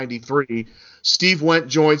1993. Steve Wendt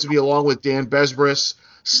joins me along with Dan Besbris.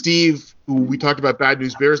 Steve, who we talked about Bad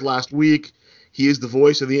News Bears last week, he is the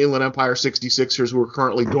voice of the Inland Empire 66ers, who are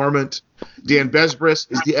currently dormant. Dan Besbris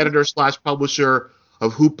is the editor/publisher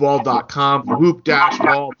of hoopball.com,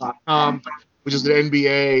 hoop-ball.com, which is an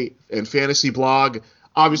NBA and fantasy blog.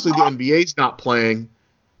 Obviously, the NBA's not playing,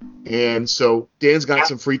 and so Dan's got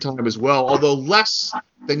some free time as well, although less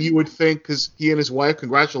than you would think, because he and his wife,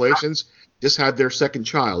 congratulations, just had their second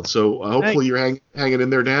child. So hopefully you're hanging in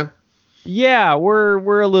there, Dan. Yeah,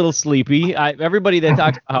 we're a little sleepy. Everybody that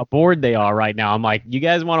talks about how bored they are right now, I'm like, you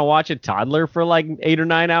guys want to watch a toddler for like 8 or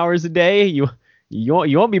 9 hours a day? You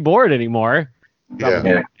won't be bored anymore.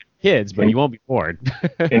 Yeah. Kids, but you won't be bored.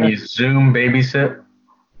 Can you Zoom babysit?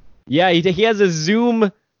 Yeah, he has a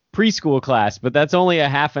Zoom preschool class, but that's only a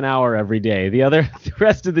half an hour every day. The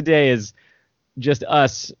rest of the day is just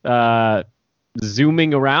us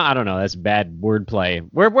zooming around. I don't know. That's bad wordplay.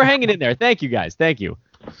 We're hanging in there. Thank you, guys. Thank you.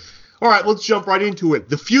 All right, let's jump right into it.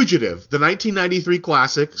 The Fugitive, the 1993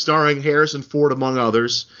 classic, starring Harrison Ford, among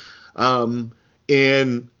others.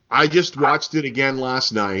 And I just watched it again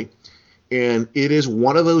last night, and it is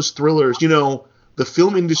one of those thrillers. You know, the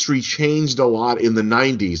film industry changed a lot in the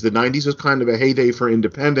 90s. The 90s was kind of a heyday for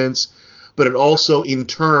independence, but it also, in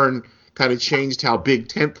turn, kind of changed how big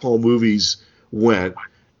tentpole movies went.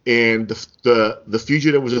 And the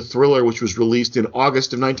Fugitive was a thriller which was released in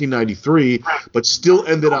August of 1993, but still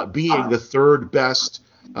ended up being the third best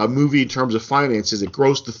movie in terms of finances. It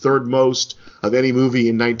grossed the third most of any movie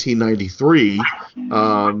in 1993.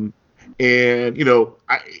 And, you know,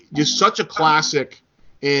 just such a classic.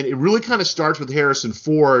 And it really kind of starts with Harrison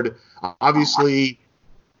Ford, obviously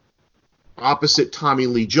opposite Tommy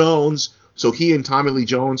Lee Jones. So he and Tommy Lee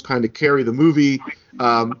Jones kind of carry the movie.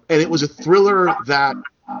 And it was a thriller that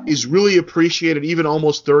is really appreciated even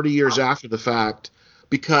almost 30 years after the fact,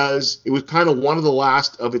 because it was kind of one of the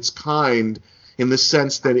last of its kind in the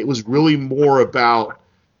sense that it was really more about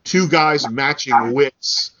two guys matching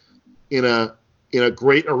wits in a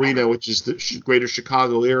great arena, which is the greater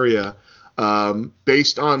Chicago area,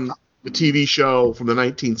 based on the TV show from the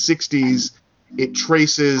 1960s. It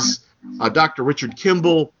traces Dr. Richard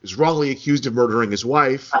Kimball is wrongly accused of murdering his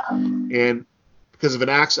wife, and because of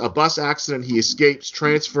a bus accident, he escapes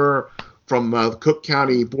transfer from the Cook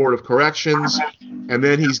County Board of Corrections, and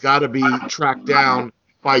then he's got to be tracked down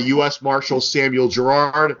by U.S. Marshal Samuel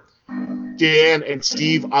Gerard. Dan and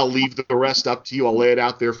Steve, I'll leave the rest up to you. I'll lay it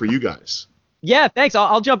out there for you guys. Yeah, thanks.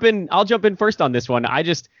 I'll jump in. I'll jump in first on this one. I'm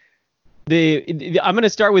going to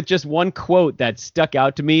start with just one quote that stuck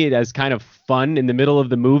out to me as kind of fun in the middle of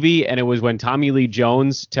the movie, and it was when Tommy Lee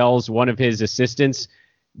Jones tells one of his assistants,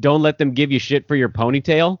 "Don't let them give you shit for your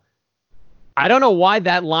ponytail." I don't know why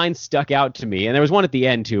that line stuck out to me, and there was one at the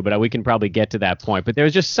end too, but we can probably get to that point. But there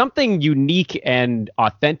was just something unique and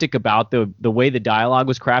authentic about the way the dialogue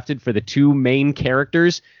was crafted for the two main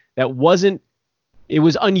characters that it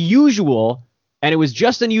was unusual, and it was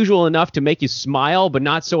just unusual enough to make you smile, but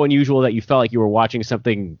not so unusual that you felt like you were watching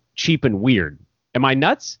something cheap and weird. Am I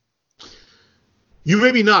nuts? You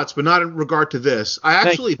may be nuts, but not in regard to this. I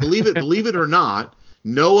actually believe it or not,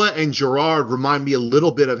 Noah and Gerard remind me a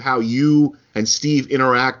little bit of how you and Steve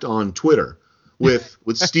interact on Twitter, with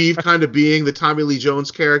Steve kind of being the Tommy Lee Jones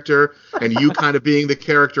character and you kind of being the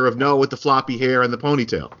character of Noah with the floppy hair and the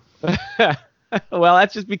ponytail. Well,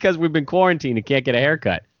 that's just because we've been quarantined and can't get a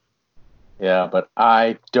haircut. Yeah, but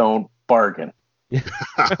I don't bargain.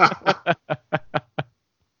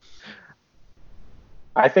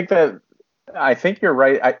 I think you're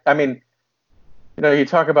right. I mean, you know, you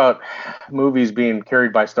talk about movies being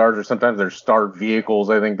carried by stars, or sometimes they're star vehicles.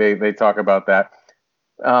 I think they talk about that.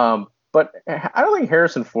 But I don't think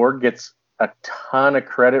Harrison Ford gets a ton of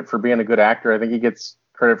credit for being a good actor. I think he gets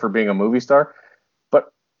credit for being a movie star.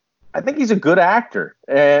 But I think he's a good actor,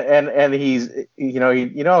 and he's,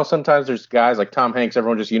 sometimes there's guys like Tom Hanks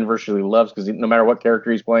everyone just universally loves because no matter what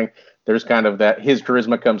character he's playing, there's kind of that his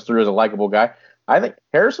charisma comes through as a likable guy. I think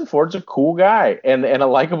Harrison Ford's a cool guy and a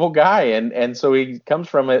likable guy, and so he comes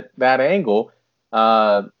from it that angle,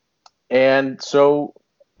 and so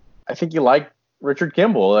I think you like Richard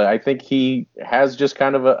Kimball. I think he has just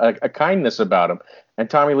kind of a kindness about him. And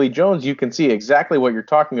Tommy Lee Jones, you can see exactly what you're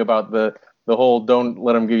talking about, the whole don't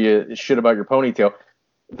let him give you shit about your ponytail.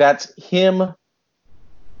 That's him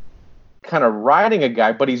kind of riding a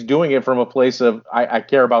guy, but he's doing it from a place of, I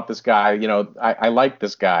care about this guy, I like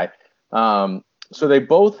this guy. So they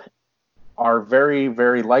both are very,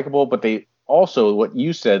 very likable, but they also, what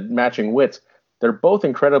you said, matching wits, they're both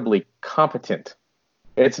incredibly competent.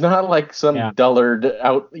 It's not like some dullard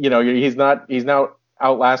out, he's not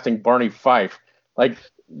outlasting Barney Fife. Like,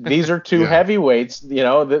 these are two Yeah. heavyweights.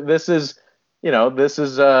 This is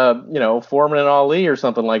Foreman and Ali or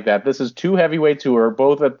something like that. This is two heavyweights who are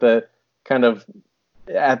both at the kind of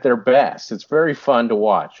at their best. It's very fun to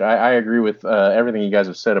watch. I agree with everything you guys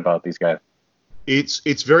have said about these guys.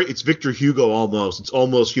 It's Victor Hugo almost. It's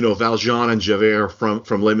almost Valjean and Javert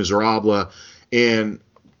from Les Miserables, and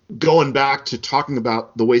going back to talking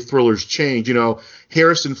about the way thrillers change.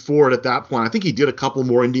 Harrison Ford at that point, I think he did a couple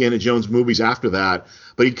more Indiana Jones movies after that,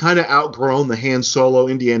 but he'd kind of outgrown the Han Solo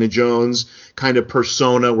Indiana Jones kind of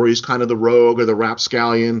persona where he's kind of the rogue or the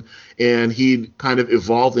rapscallion, and he'd kind of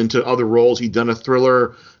evolved into other roles. He'd done a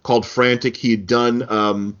thriller called Frantic. He'd done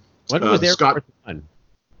when was Air Force One?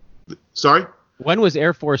 Sorry? When was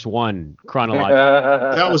Air Force One chronologically?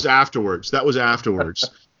 That was afterwards.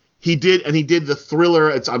 He did the thriller.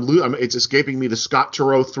 It's escaping me. The Scott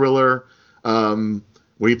Turow thriller,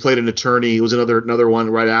 where he played an attorney. It was another one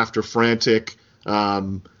right after Frantic.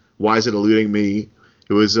 Why is it eluding me?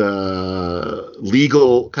 It was a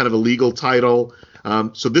legal title.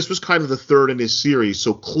 So this was kind of the third in his series.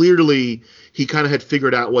 So clearly he kind of had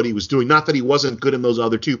figured out what he was doing. Not that he wasn't good in those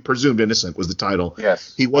other two. Presumed Innocent was the title.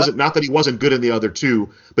 Yes. He wasn't. Not that he wasn't good in the other two,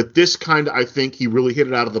 but this kind of, I think he really hit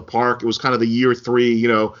it out of the park. It was kind of the year three,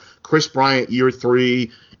 Chris Bryant year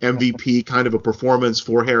three MVP kind of a performance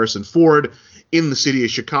for Harrison Ford in the city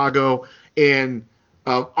of Chicago. And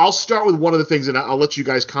I'll start with one of the things, and I'll let you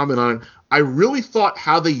guys comment on it. I really thought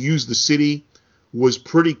how they used the city was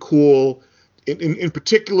pretty cool. In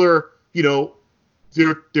particular,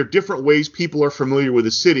 there are different ways people are familiar with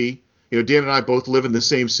the city. Dan and I both live in the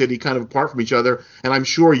same city, kind of apart from each other, and I'm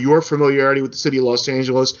sure your familiarity with the city of Los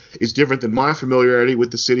Angeles is different than my familiarity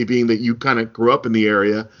with the city, being that you kind of grew up in the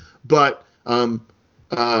area. But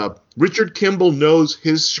Richard Kimball knows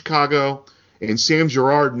his Chicago, and Sam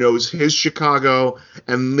Gerard knows his Chicago,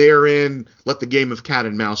 and therein let the game of cat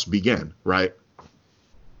and mouse begin, right?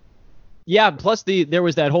 Yeah, plus there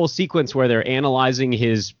was that whole sequence where they're analyzing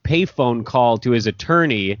his payphone call to his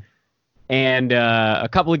attorney, and a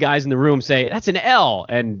couple of guys in the room say, "That's an L."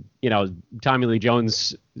 And, Tommy Lee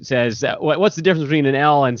Jones says, "What's the difference between an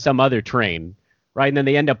L and some other train?" Right? And then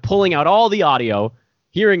they end up pulling out all the audio,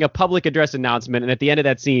 hearing a public address announcement, and at the end of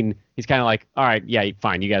that scene, he's kind of like, "All right, yeah,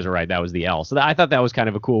 fine, you guys are right, that was the L." So I thought that was kind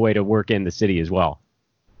of a cool way to work in the city as well.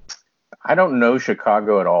 I don't know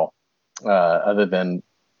Chicago at all, other than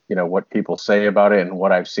what people say about it and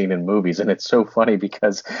what I've seen in movies. And it's so funny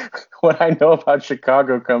because what I know about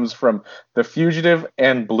Chicago comes from The Fugitive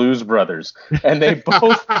and Blues Brothers. And they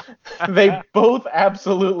both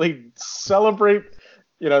absolutely celebrate,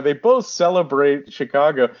 they both celebrate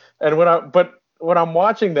Chicago. And when I'm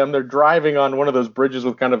watching them, they're driving on one of those bridges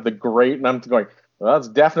with kind of the grate, and I'm going, well, that's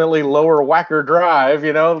definitely Lower Wacker Drive,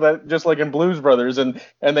 that just like in Blues Brothers, and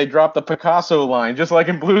they drop the Picasso line just like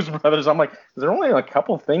in Blues Brothers. I'm like, is there only a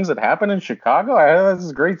couple things that happen in Chicago? This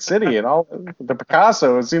is a great city, and all the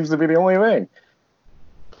Picasso, it seems to be the only thing.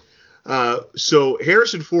 So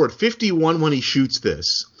Harrison Ford, 51 when he shoots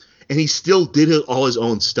this, and he still did all his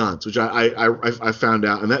own stunts, which I found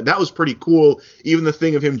out, and that was pretty cool. Even the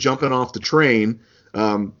thing of him jumping off the train.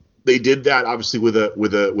 They did that obviously with a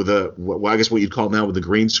well, I guess what you'd call now with the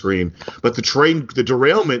green screen. But the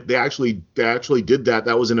derailment, they actually did that.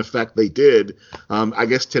 That was an effect they did. I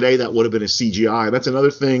guess today that would have been a CGI. That's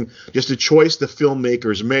another thing, just a choice the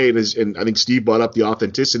filmmakers made, and I think Steve brought up the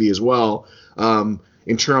authenticity as well,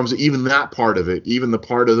 in terms of even that part of it, even the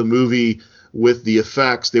part of the movie with the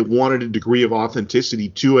effects. They wanted a degree of authenticity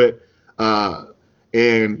to it.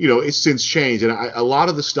 And, it's since changed. And a lot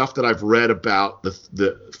of the stuff that I've read about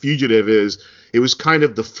the Fugitive it was kind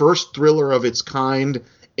of the first thriller of its kind,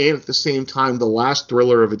 and at the same time the last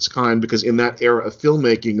thriller of its kind, because in that era of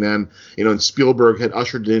filmmaking then, and Spielberg had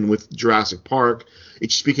ushered in with Jurassic Park, it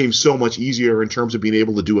just became so much easier in terms of being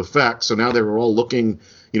able to do effects. So now they were all looking,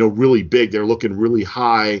 really big. They're looking really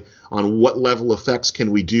high on what level effects can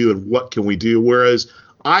we do and what can we do. Whereas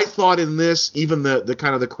I thought in this, even the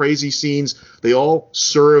kind of the crazy scenes, they all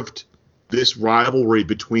served this rivalry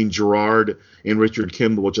between Gerard and Richard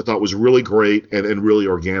Kimball, which I thought was really great and really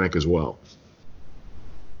organic as well.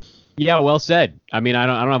 Yeah, well said. I mean, I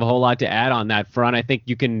don't have a whole lot to add on that front. I think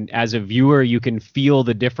you can, as a viewer, you can feel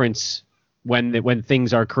the difference when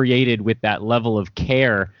things are created with that level of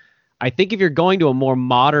care. I think if you're going to a more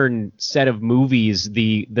modern set of movies,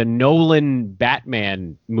 the Nolan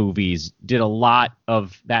Batman movies did a lot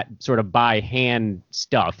of that sort of by hand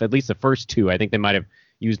stuff, at least the first two. I think they might have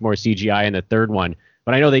used more CGI in the third one.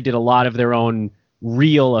 But I know they did a lot of their own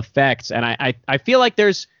real effects. And I feel like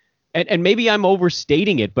there's and maybe I'm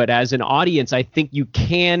overstating it, but as an audience, I think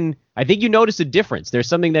you notice a difference. There's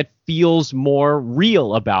something that feels more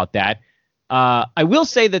real about that. I will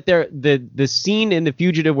say that the scene in The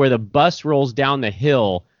Fugitive where the bus rolls down the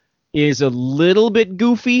hill is a little bit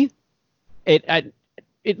goofy.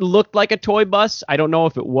 It looked like a toy bus. I don't know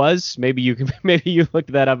if it was. Maybe you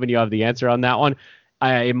looked that up and you have the answer on that one.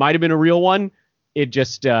 It might have been a real one. It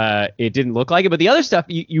just it didn't look like it. But the other stuff,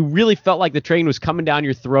 you really felt like the train was coming down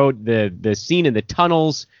your throat. The scene in the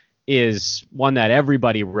tunnels is one that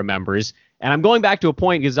everybody remembers. And I'm going back to a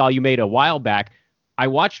point, Ghazal, you made a while back. I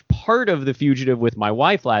watched part of The Fugitive with my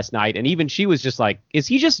wife last night, and even she was just like, is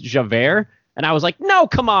he just Javert? And I was like, no,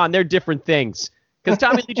 come on, they're different things. Because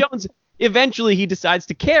Tommy Lee Jones, eventually he decides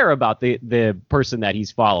to care about the person that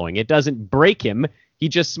he's following. It doesn't break him. He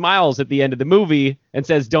just smiles at the end of the movie and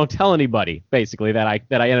says, don't tell anybody, basically, that I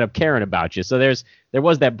ended up caring about you. So there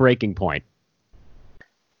was that breaking point.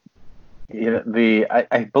 Yeah,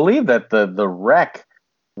 I believe that the wreck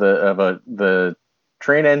of the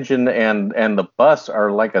train engine and the bus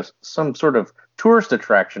are like some sort of tourist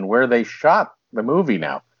attraction where they shot the movie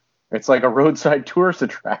now. It's like a roadside tourist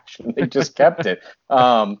attraction. They just kept it.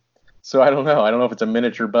 So I don't know. I don't know if it's a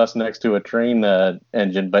miniature bus next to a train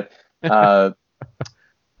engine, but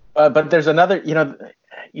there's another,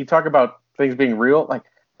 you talk about things being real. Like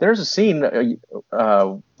there's a scene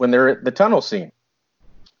when they're at the tunnel scene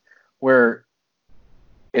where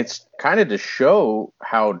it's kind of to show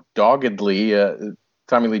how doggedly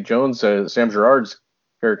Tommy Lee Jones, Sam Gerard's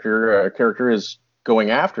character is going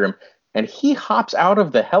after him. And he hops out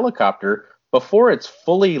of the helicopter before it's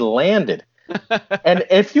fully landed. And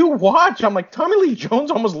if you watch, I'm like, Tommy Lee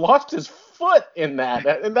Jones almost lost his foot in that.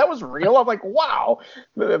 And that was real. I'm like, wow,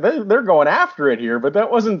 they're going after it here. But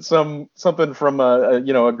that wasn't something from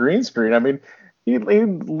a green screen. I mean, he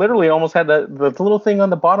literally almost had the little thing on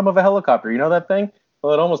the bottom of a helicopter. You know that thing?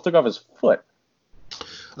 Well, it almost took off his foot.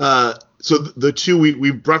 So the two,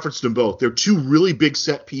 we've referenced them both. They're two really big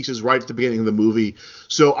set pieces right at the beginning of the movie.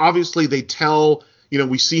 So obviously they tell,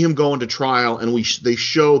 we see him go into trial, and they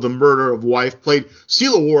show the murder of wife. Played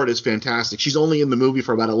Celia Ward is fantastic. She's only in the movie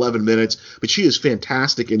for about 11 minutes, but she is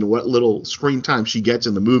fantastic in what little screen time she gets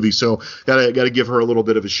in the movie. So gotta give her a little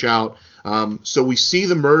bit of a shout. So we see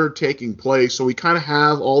the murder taking place. So we kind of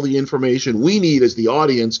have all the information we need as the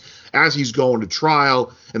audience as he's going to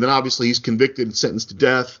trial, and then obviously he's convicted and sentenced to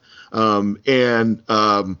death. So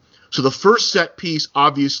the first set piece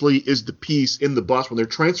obviously is the piece in the bus when they're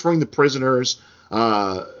transferring the prisoners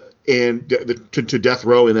to death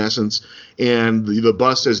row in essence, and the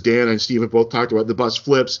bus, as Dan and Steve have both talked about, the bus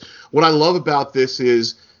flips. What I love about this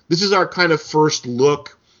is our kind of first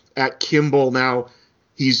look at Kimball. Now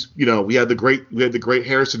he's we had the great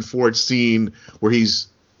Harrison Ford scene where he's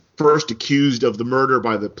first accused of the murder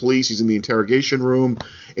by the police. He's in the interrogation room,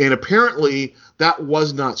 and apparently that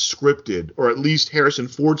was not scripted, or at least Harrison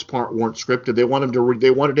Ford's part weren't scripted. They wanted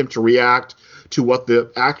him to react to what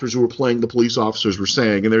the actors who were playing the police officers were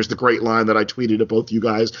saying. And there's the great line that I tweeted at both you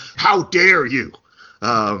guys: "How dare you!"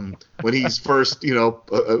 When he's first,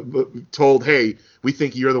 told, "Hey, we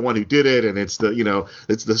think you're the one who did it," and it's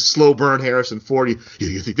the slow burn Harrison Ford.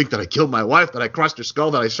 You think that I killed my wife, that I crushed her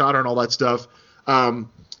skull, that I shot her, and all that stuff.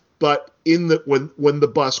 But when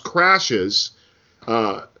the bus crashes,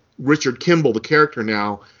 Richard Kimball, the character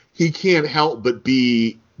now, he can't help but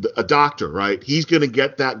be a doctor, right? He's going to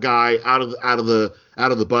get that guy out of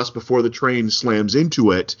the bus before the train slams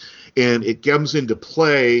into it, and it comes into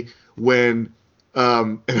play when.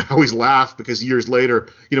 And I always laugh because years later,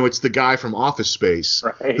 it's the guy from Office Space,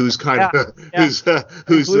 right, who's kind of who's the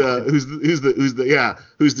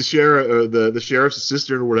sheriff, or the sheriff's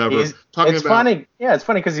assistant or whatever. It's funny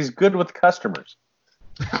because he's good with customers.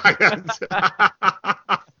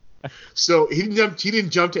 So he didn't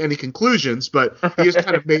jump to any conclusions, but he just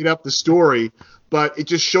kind of made up the story. But it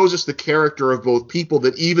just shows us the character of both people,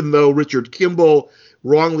 that even though Richard Kimball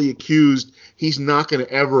wrongly accused, he's not going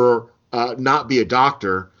to ever not be a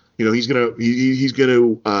doctor. He's gonna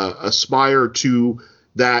aspire to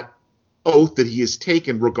that oath that he has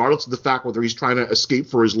taken, regardless of the fact whether he's trying to escape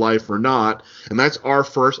for his life or not. And that's our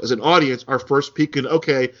first, as an audience, our first peek in,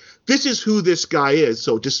 okay, this is who this guy is.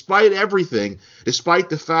 So despite everything, despite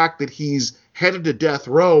the fact that he's headed to death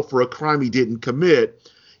row for a crime he didn't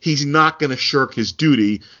commit, he's not going to shirk his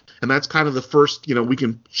duty. And that's kind of the first, we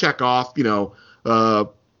can check off,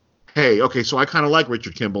 hey, okay, so I kind of like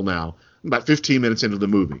Richard Kimball now. About 15 minutes into the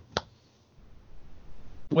movie.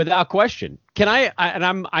 Without question. Can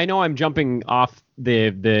I know I'm jumping off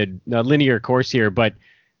the linear course here, but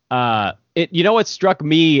what struck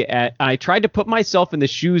me I tried to put myself in the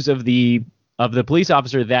shoes of the of the police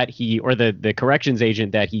officer that or the corrections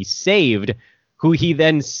agent that he saved, who he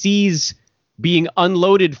then sees being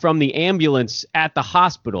unloaded from the ambulance at the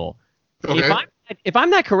hospital. Okay. If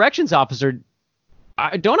I'm that corrections officer,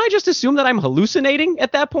 don't I just assume that I'm hallucinating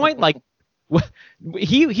at that point? Like,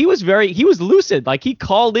 he was lucid. Like, he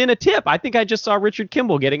called in a tip. I think I just saw Richard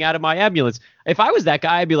Kimball getting out of my ambulance. If I was that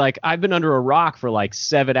guy, I'd be like, I've been under a rock for like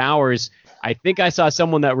 7 hours. I think I saw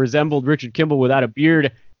someone that resembled Richard Kimball without a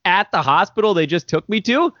beard at the hospital they just took me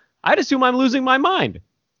to. I'd assume I'm losing my mind.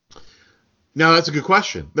 Now, that's a good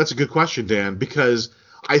question. That's a good question, Dan, because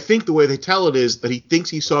I think the way they tell it is that he thinks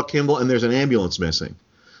he saw Kimball and there's an ambulance missing.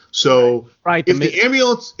 So right. If the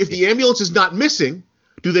ambulance is not missing,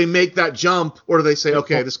 do they make that jump, or do they say,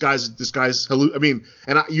 okay, this guy's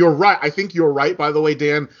you're right. I think you're right, by the way,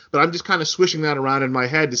 Dan, but I'm just kind of swishing that around in my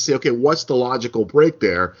head to say, okay, what's the logical break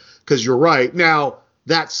there? Because you're right. Now,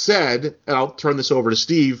 that said, and I'll turn this over to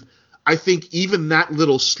Steve, I think even that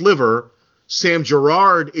little sliver, Sam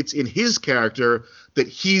Gerard, it's in his character that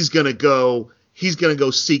he's going to go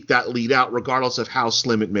seek that lead out, regardless of how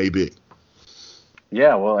slim it may be.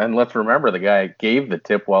 Yeah, well, and let's remember the guy gave the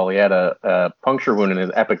tip while he had a puncture wound in his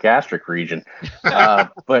epigastric region.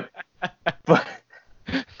 But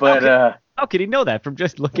how could he know that from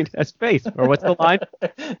just looking at his face? Or what's the line?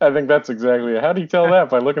 I think that's exactly it. How do you tell that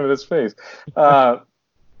by looking at his face? That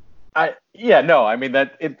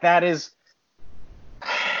is.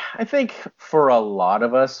 I think for a lot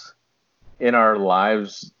of us in our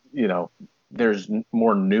lives, there's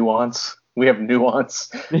more nuance. We have nuance,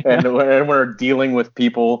 and when we're dealing with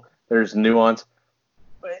people, there's nuance.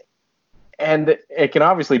 And it can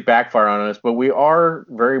obviously backfire on us, but we are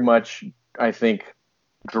very much, I think,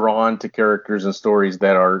 drawn to characters and stories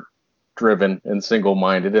that are driven and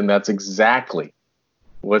single-minded, and that's exactly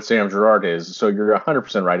what Sam Gerard is. So you're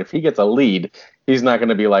 100% right. If he gets a lead, he's not going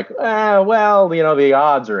to be like, the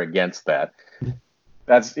odds are against that.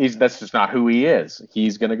 That's just not who he is.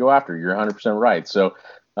 He's going to go after. You're 100% right. So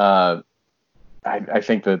I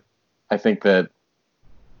think that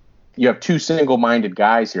you have two single-minded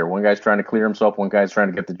guys here. One guy's trying to clear himself. One guy's trying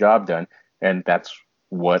to get the job done, and that's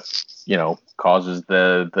what causes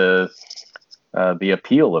the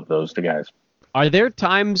appeal of those two guys. Are there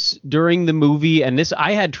times during the movie, and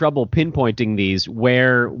I had trouble pinpointing these,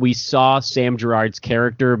 where we saw Sam Gerard's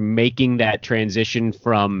character making that transition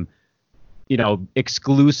from,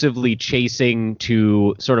 exclusively chasing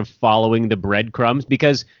to sort of following the breadcrumbs?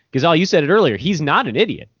 Because Ghazal, you said it earlier, he's not an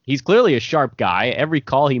idiot. He's clearly a sharp guy. Every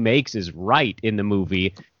call he makes is right in the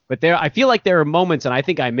movie. But I feel like there are moments, and I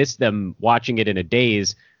think I missed them watching it in a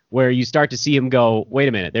daze, where you start to see him go, wait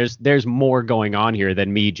a minute, there's more going on here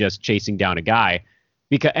than me just chasing down a guy.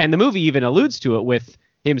 And the movie even alludes to it with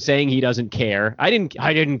him saying he doesn't care. I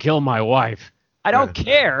didn't kill my wife. I don't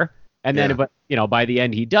care. And then, by the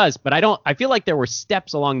end he does. But I feel like there were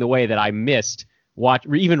steps along the way that I missed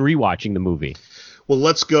even rewatching the movie. Well,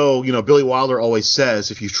 let's go. Billy Wilder always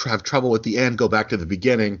says, if you have trouble with the end, go back to the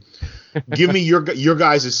beginning. Give me your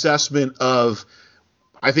guys' assessment of.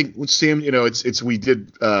 I think Sam, we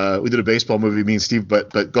did a baseball movie, me and Steve,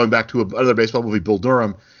 but going back to another baseball movie, Bull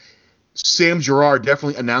Durham. Sam Gerard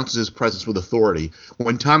definitely announces his presence with authority.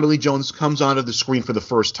 When Tommy Lee Jones comes onto the screen for the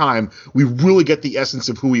first time, we really get the essence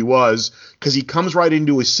of who he was, because he comes right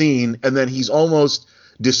into a scene and then he's almost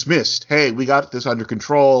dismissed. Hey, we got this under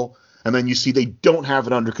control. And then you see they don't have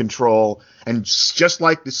it under control. And just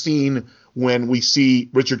like the scene when we see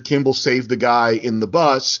Richard Kimball save the guy in the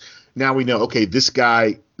bus, now we know, okay, this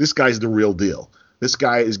guy's the real deal. This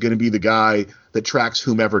guy is going to be the guy that tracks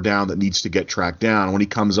whomever down that needs to get tracked down. When he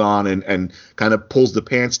comes on and kind of pulls the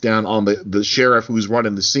pants down on the sheriff who's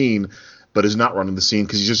running the scene, but is not running the scene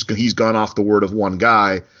because he's gone off the word of one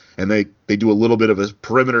guy, and they do a little bit of a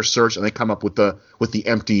perimeter search and they come up with the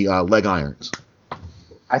empty leg irons.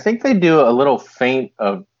 I think they do a little feint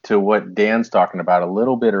to what Dan's talking about a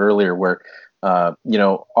little bit earlier, where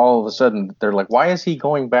all of a sudden they're like, why is he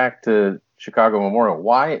going back to Chicago Memorial?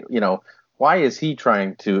 Why is he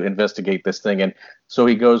trying to investigate this thing? And so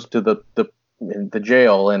he goes to the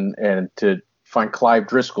jail and to find Clive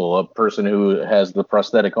Driscoll, a person who has the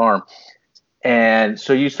prosthetic arm. And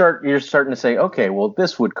so you're starting to say, okay, well,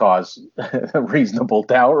 this would cause a reasonable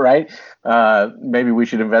doubt, right? Maybe we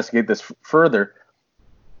should investigate this further.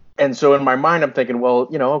 And so in my mind, I'm thinking, well,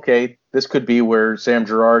 okay, this could be where Sam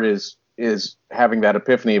Gerard is having that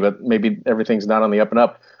epiphany, but maybe everything's not on the up and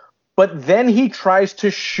up. But then he tries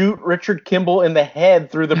to shoot Richard Kimball in the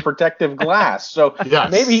head through the protective glass. So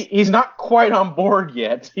yes. Maybe he's not quite on board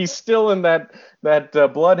yet. He's still in that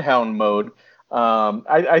bloodhound mode.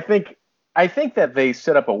 I think that they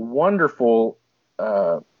set up a wonderful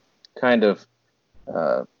kind of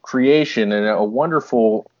creation and a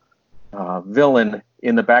wonderful villain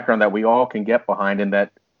in the background that we all can get behind, and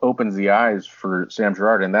that opens the eyes for Sam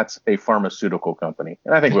Gerard, and that's a pharmaceutical company,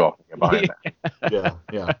 and I think we all can get behind that.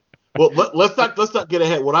 Yeah. Well, let's not get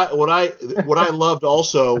ahead. What I loved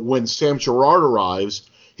also when Sam Gerard arrives,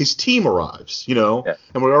 his team arrives, and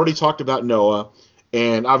we already talked about Noah,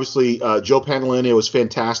 and obviously Joe Pantoliano was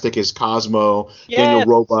fantastic as Cosmo. Yes. Daniel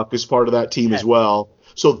Roebuck is part of that team as well.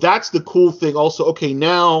 So that's the cool thing. Also, okay,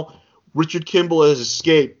 now Richard Kimball has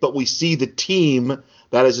escaped, but we see the team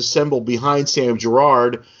that is assembled behind Sam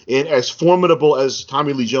Gerard, and as formidable as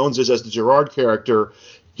Tommy Lee Jones is as the Gerard character,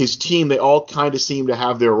 his team, they all kind of seem to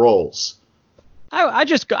have their roles. I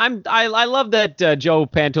love that Joe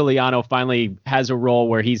Pantoliano finally has a role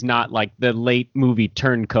where he's not like the late movie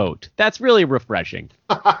turncoat. That's really refreshing.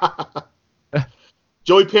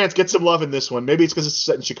 Joey Pants gets some love in this one. Maybe it's because it's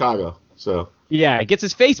set in Chicago. So yeah, he gets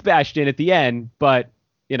his face bashed in at the end, but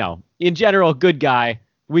in general, good guy.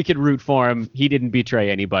 We could root for him. He didn't betray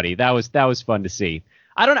anybody. That was fun to see.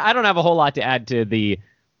 I don't have a whole lot to add to the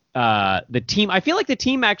team. I feel like the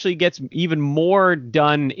team actually gets even more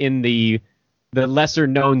done in the lesser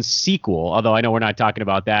known sequel. Although I know we're not talking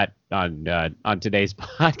about that on today's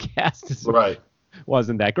podcast. Right.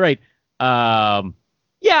 Wasn't that great? To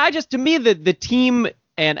me the team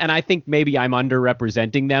and I think maybe I'm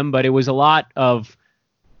underrepresenting them, but it was a lot of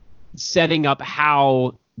setting up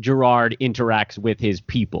how Gerard interacts with his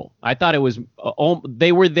people. I thought it was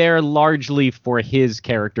they were there largely for his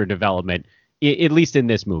character development, at least in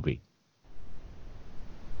this movie.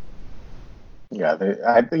 Yeah,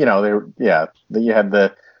 you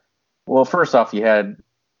had first off, you had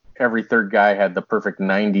every third guy had the perfect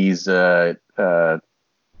 90s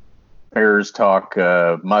Bears talk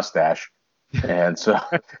mustache. And so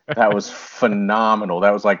that was phenomenal.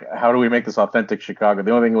 That was like, how do we make this authentic Chicago?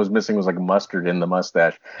 The only thing that was missing was like mustard in the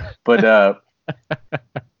mustache. But there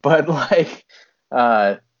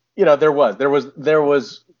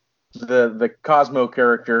was the Cosmo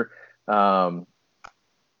character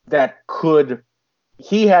that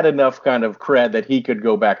he had enough kind of cred that he could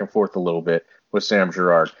go back and forth a little bit with Sam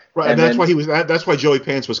Gerard. Right, and that's why Joey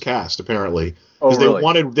Pants was cast, apparently. Because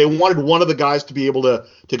they wanted one of the guys to be able to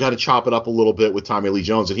kind of chop it up a little bit with Tommy Lee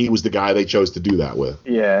Jones, and he was the guy they chose to do that with.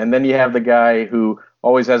 Yeah, and then you have the guy who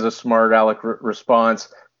always has a smart aleck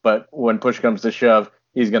response, but when push comes to shove,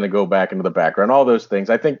 he's going to go back into the background. All those things.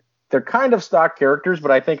 I think they're kind of stock characters, but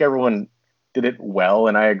I think everyone did it well,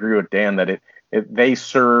 and I agree with Dan that they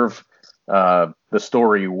serve the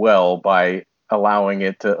story well by allowing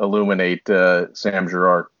it to illuminate Sam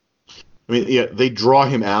Gerard. I mean, yeah, they draw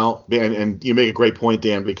him out, and you make a great point,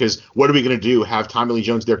 Dan, because what are we going to do? Have Tommy Lee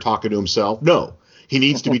Jones there talking to himself? No. He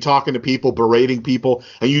needs to be talking to people, berating people,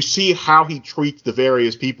 and you see how he treats the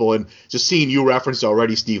various people, and just seeing you reference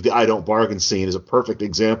already, Steve, the I don't bargain scene is a perfect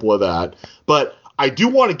example of that. But I do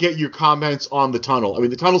want to get your comments on the tunnel. I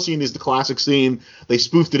mean, the tunnel scene is the classic scene. They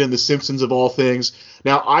spoofed it in The Simpsons of all things.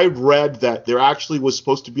 Now, I've read that there actually was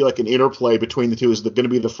supposed to be like an interplay between the two. Is going to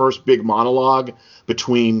be the first big monologue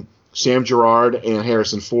between Sam Gerard and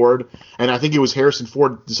Harrison Ford. And I think it was Harrison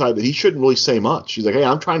Ford decided that he shouldn't really say much. He's like, hey,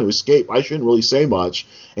 I'm trying to escape. I shouldn't really say much.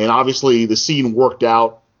 And obviously the scene worked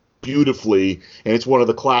out beautifully, and it's one of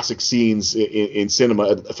the classic scenes in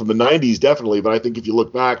cinema from the 90s, definitely. But I think if you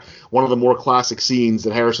look back, one of the more classic scenes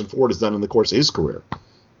that Harrison Ford has done in the course of his career.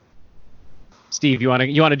 Steve, you want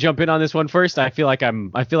to jump in on this one first? I feel like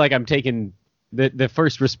I'm taking the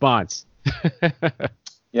first response.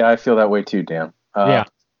 Yeah, I feel that way too, Dan. Yeah.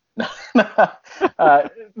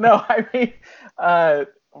 No, I mean,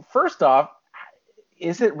 first off,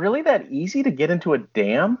 is it really that easy to get into a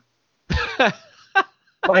dam?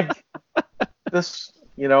 Like this,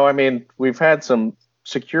 I mean, we've had some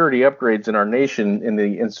security upgrades in our nation in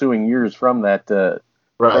the ensuing years from that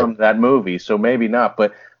from that movie, so maybe not.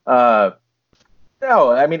 But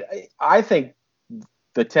no, I mean, I think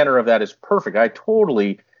the tenor of that is perfect. I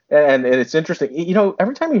totally. And it's interesting,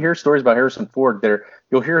 every time you hear stories about Harrison Ford,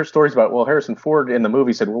 you'll hear stories about, well, Harrison Ford in the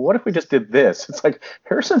movie said, well, what if we just did this? It's like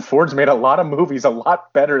Harrison Ford's made a lot of movies a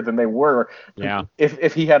lot better than they were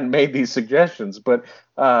if he hadn't made these suggestions. But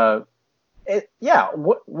what are you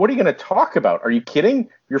going to talk about? Are you kidding?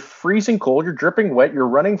 You're freezing cold. You're dripping wet. You're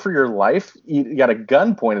running for your life. You got a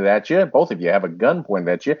gun pointed at you. Both of you have a gun pointed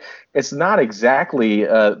at you. It's not exactly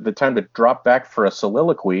the time to drop back for a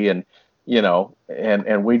soliloquy and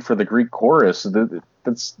wait for the Greek chorus.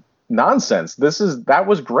 That's nonsense. That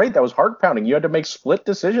was great. That was heart pounding. You had to make split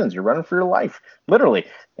decisions. You're running for your life, literally.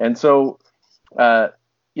 And so,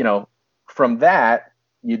 from that,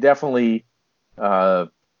 you definitely,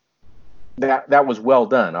 that was well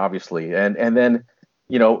done, obviously. And then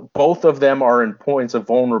both of them are in points of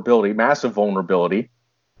vulnerability, massive vulnerability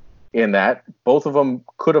in that. Both of them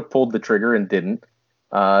could have pulled the trigger and didn't.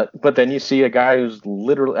 But then you see a guy who's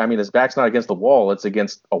literally, I mean, his back's not against the wall, it's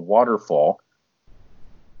against a waterfall.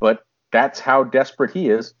 But that's how desperate he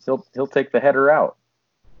is. He'll take the header out.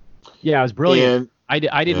 Yeah, it was brilliant. And,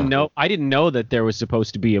 I didn't know that there was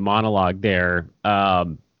supposed to be a monologue there.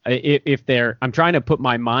 I'm trying to put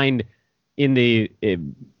my mind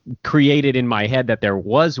in created in my head that there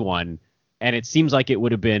was one, and it seems like it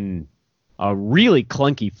would have been a really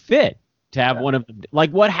clunky fit to have one of them. Like,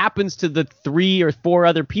 what happens to the 3 or 4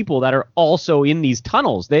 other people that are also in these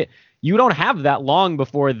tunnels? You don't have that long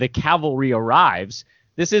before the cavalry arrives.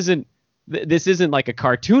 This isn't like a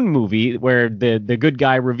cartoon movie where the good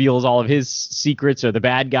guy reveals all of his secrets or the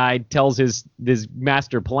bad guy tells his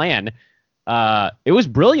master plan. It was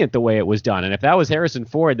brilliant the way it was done. And if that was Harrison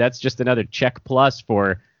Ford, that's just another check plus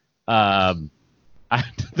for the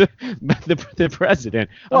president.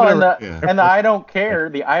 Well, and the I don't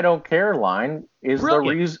care line is brilliant.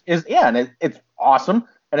 The reason and it's awesome.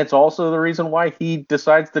 And it's also the reason why he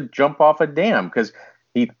decides to jump off a dam, because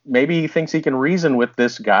he thinks he can reason with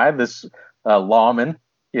this guy, this lawman,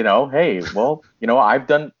 hey, well,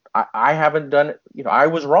 I haven't done it, I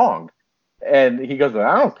was wronged. And he goes, well,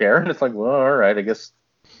 I don't care. And it's like, well, all right, I guess.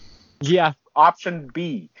 Yeah. Option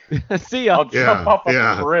B. See ya. I'll jump off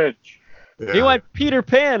a bridge. Yeah. He went Peter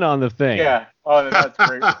Pan on the thing. Yeah. Oh, that's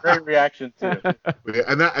great. Great reaction too.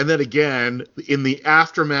 And then again, in the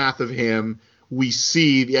aftermath of him, we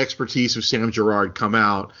see the expertise of Sam Gerard come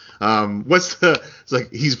out. It's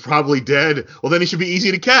like, he's probably dead. Well, then he should be easy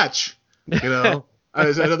to catch.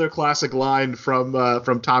 As another classic line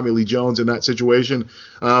from Tommy Lee Jones in that situation.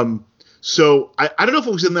 So I don't know if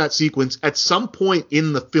it was in that sequence. At some point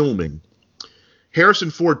in the filming,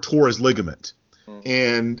 Harrison Ford tore his ligament,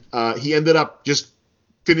 and he ended up just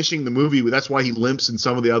finishing the movie. That's why he limps in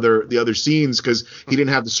some of the other scenes, because he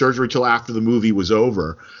didn't have the surgery till after the movie was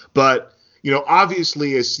over. But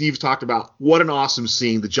obviously, as Steve talked about, what an awesome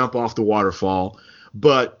scene, to jump off the waterfall.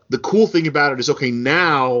 But the cool thing about it is, okay,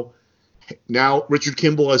 now Richard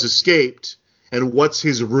Kimball has escaped, and what's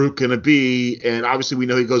his route going to be? And obviously we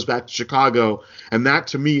know he goes back to Chicago, and that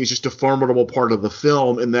to me is just a formidable part of the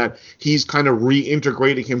film, in that he's kind of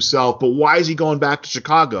reintegrating himself. But why is he going back to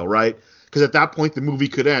Chicago, right? Because at that point the movie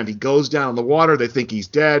could end. He goes down in the water, they think he's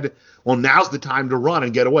dead. Well, now's the time to run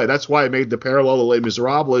and get away. That's why I made the parallel to Les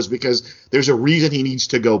Miserables, because there's a reason he needs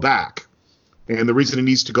to go back. And the reason he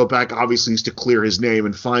needs to go back, obviously, is to clear his name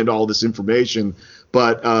and find all this information.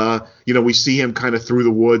 But, we see him kind of through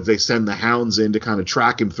the woods. They send the hounds in to kind of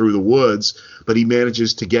track him through the woods. But he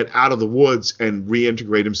manages to get out of the woods and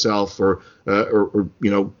reintegrate himself or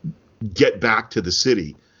get back to the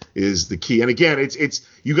city is the key. And again,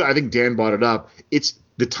 I think Dan brought it up. It's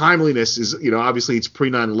the timeliness is, obviously it's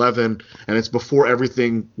pre 9/11, and it's before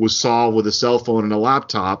everything was solved with a cell phone and a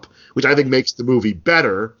laptop, which I think makes the movie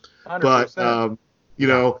better. 100%.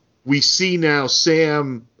 But, we see now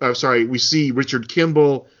we see Richard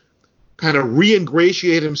Kimball kind of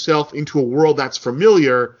reingratiate himself into a world that's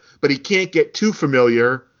familiar, but he can't get too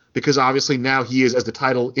familiar, because obviously now he is, as the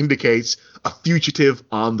title indicates, a fugitive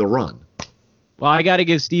on the run. Well, I got to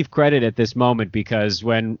give Steve credit at this moment, because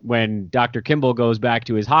when Dr. Kimball goes back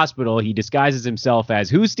to his hospital, he disguises himself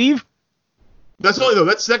as who, Steve? That's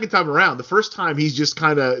the second time around. The first time he's just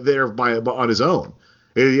kind of there on his own.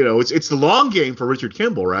 It's the long game for Richard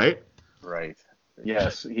Kimball, right? Right.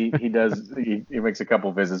 Yes, he does. He makes a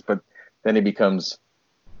couple visits, but then he becomes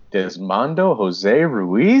Desmondo Jose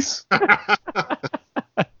Ruiz.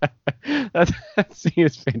 That scene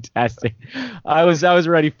is fantastic. I was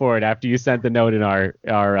ready for it after you sent the note in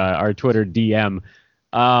our Twitter DM.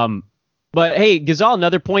 But hey, Ghazal,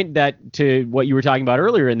 another point that to what you were talking about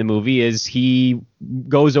earlier in the movie is he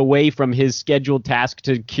goes away from his scheduled task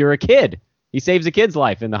to cure a kid. He saves a kid's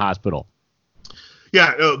life in the hospital.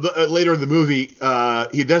 Yeah, later in the movie,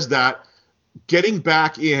 he does that. Getting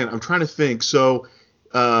back in, I'm trying to think. So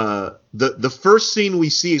the first scene we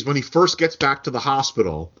see is when he first gets back to the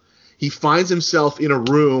hospital. He finds himself in a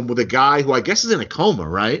room with a guy who I guess is in a coma,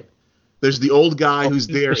 right? There's the old guy who's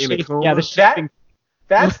there in a coma. Yeah,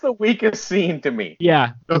 that's the weakest scene to me.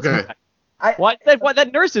 Yeah. Okay. That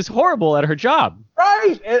nurse is horrible at her job.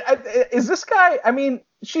 Right. Is this guy, I mean,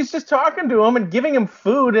 she's just talking to him and giving him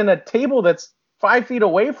food in a table that's 5 feet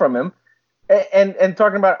away from him and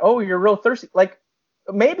talking about, oh, you're real thirsty. Like,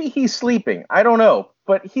 maybe he's sleeping. I don't know.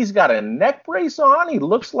 But he's got a neck brace on. He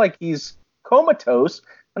looks like he's comatose.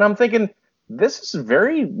 And I'm thinking, this is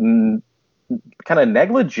very kind of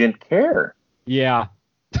negligent care. Yeah.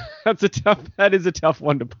 That is a tough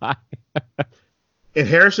one to buy. And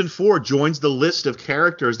Harrison Ford joins the list of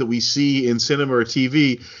characters that we see in cinema or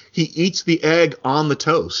TV. He eats the egg on the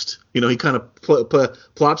toast. He kind of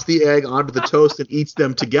plops the egg onto the toast and eats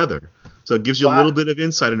them together. So it gives you a little bit of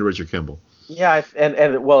insight into Richard Kimball. Yeah, and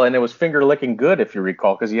it was finger licking good, if you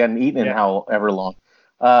recall, because he hadn't eaten in however long.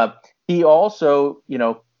 He also,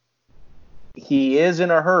 he is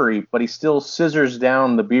in a hurry, but he still scissors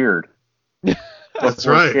down the beard. That's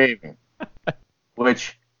right. Shaving.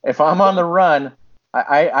 Which, if I'm on the run,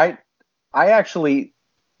 I actually,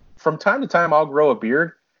 from time to time, I'll grow a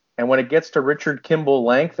beard, and when it gets to Richard Kimball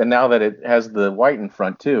length, and now that it has the white in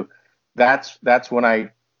front too, that's when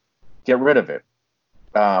I get rid of it.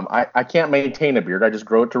 I can't maintain a beard. I just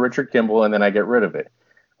grow it to Richard Kimball, and then I get rid of it.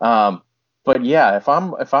 But yeah,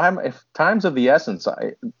 if time's of the essence,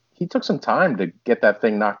 he took some time to get that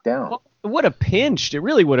thing knocked down. Well, it would have pinched. It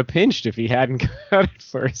really would have pinched if he hadn't cut it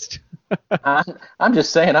first. I'm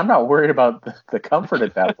just saying, I'm not worried about the comfort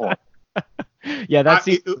at that point. Yeah, that's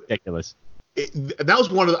ridiculous. That was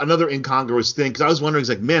another incongruous thing, because I was wondering, is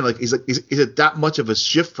it that much of a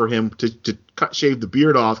shift for him to shave the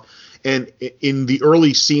beard off? And in the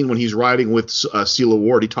early scene when he's riding with Celia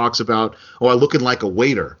Ward, he talks about, I'm looking like a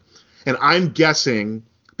waiter. And I'm guessing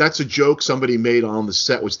that's a joke somebody made on the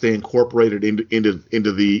set, which they incorporated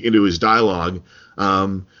into his dialogue.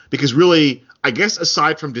 Because really, I guess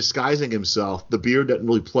aside from disguising himself, the beard doesn't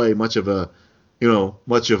really play much of a role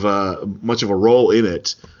in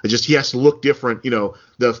it. He has to look different.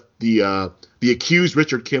 The accused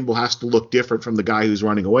Richard Kimball has to look different from the guy who's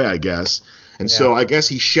running away, I guess. And so I guess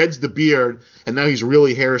he sheds the beard, and now he's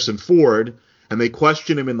really Harrison Ford. And they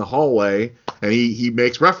question him in the hallway, and he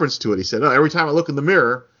makes reference to it. He said, every time I look in the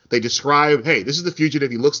mirror, they describe, hey, this is the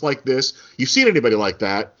fugitive. He looks like this. You've seen anybody like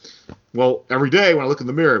that? Well, every day when I look in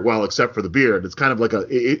the mirror, well, except for the beard, it's kind of like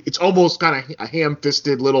it's almost kind of a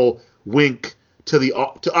ham-fisted little wink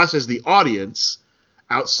to us as the audience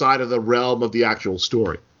outside of the realm of the actual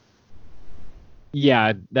story.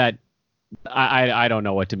 Yeah, that I don't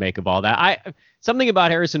know what to make of all that. Something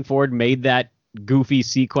about Harrison Ford made that goofy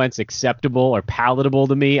sequence acceptable or palatable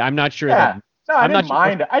to me. I'm not sure that. No, I didn't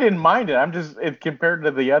mind it. I didn't mind it. I'm just compared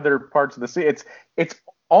to the other parts of the scene, it's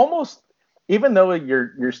almost, even though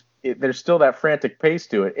there's still that frantic pace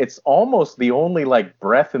to it, it's almost the only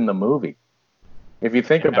breath in the movie. If you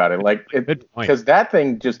think about it, because that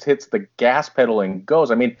thing just hits the gas pedal and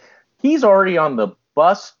goes. I mean, he's already on the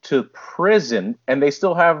bus to prison, and they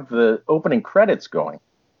still have the opening credits going.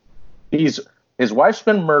 His wife's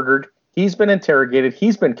been murdered. He's been interrogated.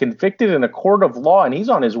 He's been convicted in a court of law, and he's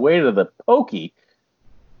on his way to the pokey.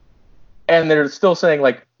 And they're still saying,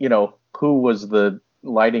 who was the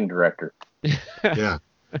lighting director? Yeah.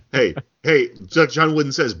 Hey, John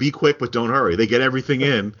Wooden says, be quick, but don't hurry. They get everything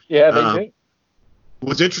in. Yeah, they do.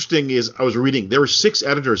 What's interesting is I was reading, there were 6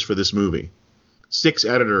 editors for this movie. 6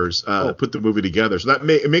 editors put the movie together. So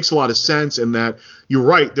it makes a lot of sense in that you're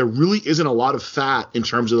right. There really isn't a lot of fat in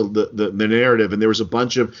terms of the narrative. And there was a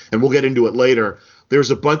bunch of, and we'll get into it later, there's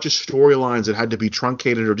a bunch of storylines that had to be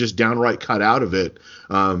truncated or just downright cut out of it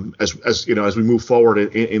as we move forward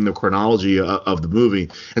in the chronology of the movie.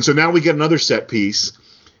 And so now we get another set piece.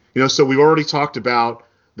 So we've already talked about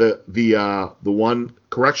the one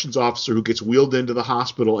corrections officer who gets wheeled into the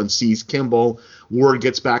hospital and sees Kimball. Word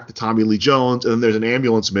gets back to Tommy Lee Jones, and then there's an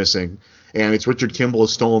ambulance missing, and it's Richard Kimball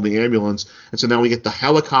has stolen the ambulance. And so now we get the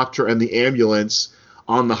helicopter and the ambulance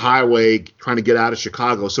on the highway trying to get out of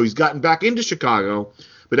Chicago. So he's gotten back into Chicago,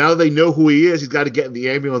 but now that they know who he is, he's got to get in the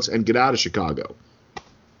ambulance and get out of Chicago.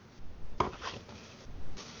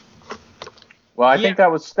 Well, I think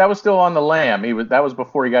that was still on the lam. That was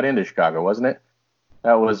before he got into Chicago, wasn't it?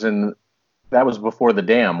 That was before the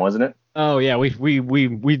dam, wasn't it? Oh yeah,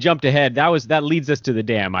 we jumped ahead. That leads us to the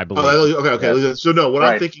dam, I believe. Oh, okay. Yeah. So no, what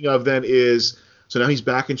I'm thinking of then is, so now he's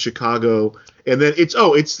back in Chicago, and then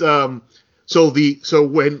so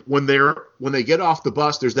when they get off the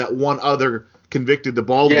bus, there's that one other convicted, the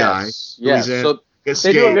bald guy. Yes. So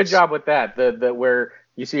they do a good job with that. The where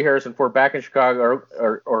you see Harrison Ford back in Chicago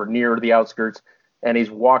or near the outskirts, and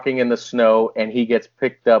he's walking in the snow, and he gets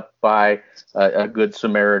picked up by a good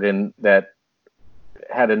Samaritan that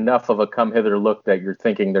had enough of a come hither look that you're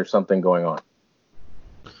thinking there's something going on.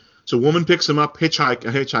 So a woman picks him up, a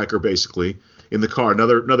hitchhiker basically, in the car.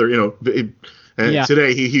 Another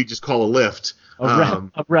today he just call a Lyft.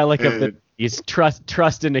 A relic of he's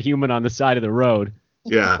trusting a human on the side of the road.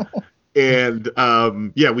 Yeah. And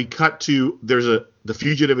we cut to the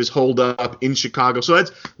fugitive is holed up in Chicago. So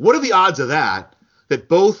what are the odds of that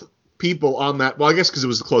both people on that, well, I guess because it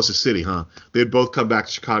was the closest city, huh? They'd both come back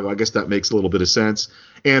to Chicago. I guess that makes a little bit of sense.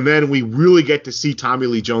 And then we really get to see Tommy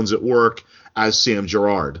Lee Jones at work as Sam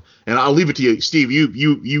Gerard. And I'll leave it to you, Steve.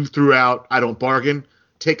 You threw out "I Don't Bargain."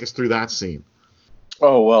 Take us through that scene.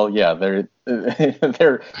 Oh well, yeah.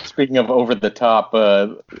 They're speaking of over the top.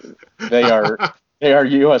 They are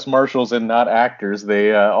U.S. Marshals and not actors.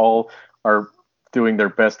 They all are doing their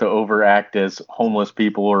best to overact as homeless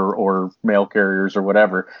people or mail carriers or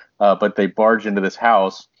whatever. But they barge into this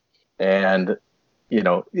house, and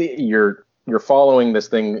you're following this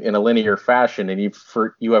thing in a linear fashion, and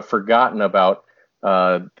you have forgotten about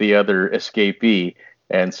the other escapee,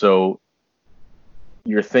 and so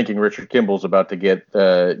you're thinking Richard Kimball's about to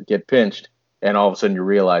get pinched, and all of a sudden you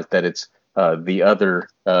realize that it's the other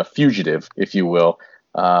fugitive, if you will,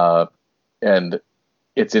 and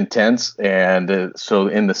it's intense. And so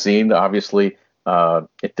in the scene, obviously,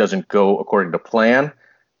 it doesn't go according to plan.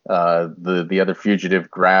 The other fugitive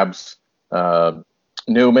grabs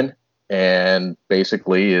Newman and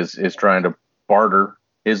basically is trying to barter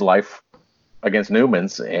his life against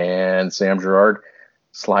Newman's, and Sam Gerard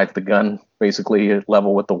slides the gun basically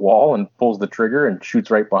level with the wall and pulls the trigger and shoots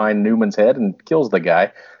right behind Newman's head and kills the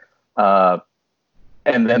guy. And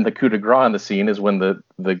then the coup de grace in the scene is when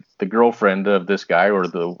the girlfriend of this guy, or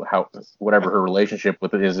whatever her relationship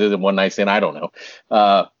with it is a one night stand, I don't know.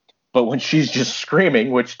 But when she's just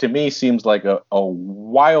screaming, which to me seems like a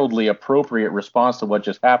wildly appropriate response to what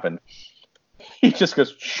just happened, he just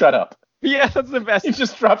goes, "Shut up." Yeah, that's the best. He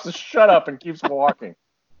just drops a "shut up" and keeps walking.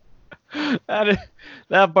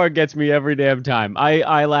 That part gets me every damn time.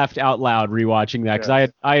 I laughed out loud rewatching that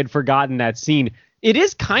because I had forgotten that scene. It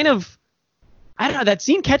is kind of, I don't know, that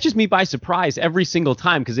scene catches me by surprise every single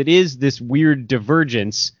time because it is this weird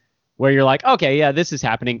divergence where you're like, okay, yeah, this is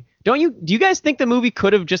happening. Do you guys think the movie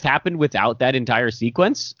could have just happened without that entire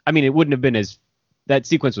sequence? I mean, it wouldn't have been that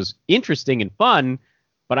sequence was interesting and fun,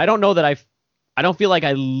 but I don't know that I don't feel like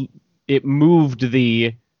it moved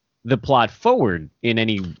the plot forward in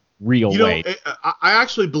any real way. I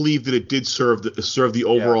actually believe that it did serve the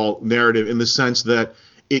overall narrative in the sense that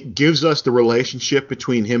it gives us the relationship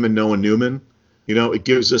between him and Noah Newman. It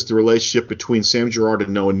gives us the relationship between Sam Gerard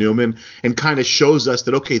and Noah Newman, and kind of shows us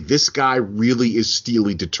that, okay, this guy really is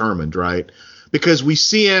steely determined, right? Because we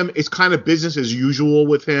see him, it's kind of business as usual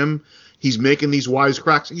with him. He's making these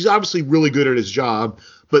wisecracks. He's obviously really good at his job,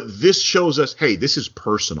 but this shows us, hey, this is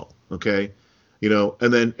personal, okay? And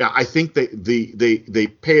then I think they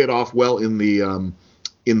pay it off well in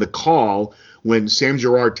the call when Sam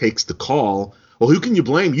Gerard takes the call. Well, who can you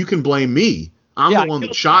blame? You can blame me. I'm the one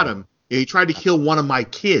that shot him. He tried to kill one of my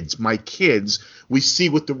kids. We see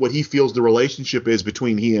what he feels the relationship is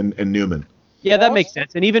between he and Newman. Yeah, that makes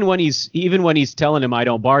sense. And even when he's telling him "I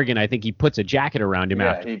don't bargain," I think he puts a jacket around him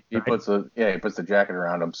after. He puts the jacket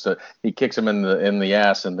around him. So he kicks him in the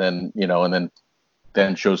ass, and then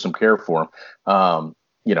then shows some care for him.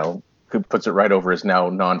 Puts it right over his now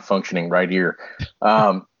non-functioning right ear.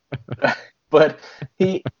 But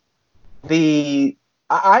I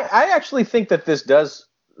actually think that this does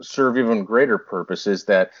serve even greater purpose, is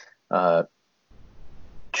that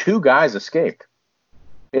two guys escaped.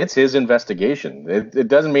 It's his investigation. It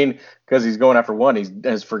doesn't mean because he's going after one, he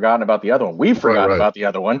has forgotten about the other one. We've forgotten about the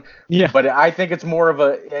other one. Yeah. But I think it's more of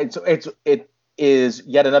it is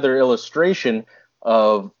yet another illustration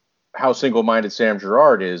of how single-minded Sam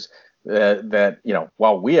Gerard is. That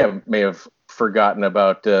while we may have forgotten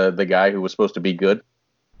about the guy who was supposed to be good,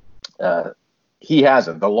 he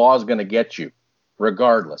hasn't. The law is going to get you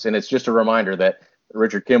regardless. And it's just a reminder that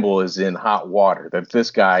Richard Kimball is in hot water, that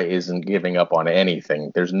this guy isn't giving up on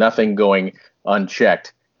anything. There's nothing going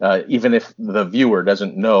unchecked, even if the viewer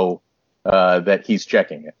doesn't know that he's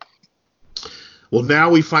checking it. Well, now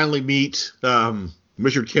we finally meet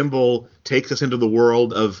Richard Kimball takes us into the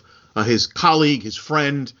world of his colleague, his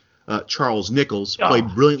friend, Charles Nichols, played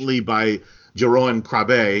brilliantly by Jeroen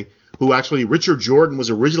Krabbe, who actually Richard Jordan was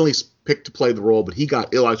originally picked to play the role, but he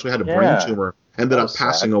got ill, actually had a brain tumor, ended up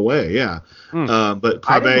passing away. Yeah. But Krabbe,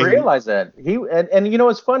 I didn't realize that. And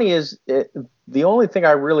what's funny is the only thing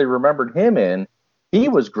I really remembered him in, he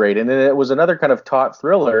was great. And it was another kind of taut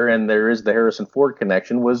thriller, and there is the Harrison Ford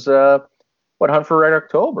connection, was Hunt for Red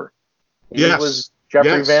October. It was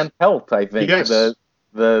Jeffrey Van Pelt, I think,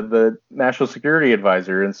 the national security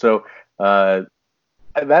advisor. And so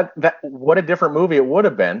that what a different movie it would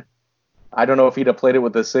have been. I don't know if he'd have played it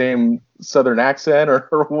with the same Southern accent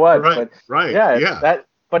or what.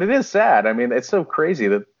 But it is sad. I mean, it's so crazy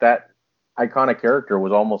that iconic character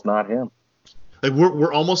was almost not him. Like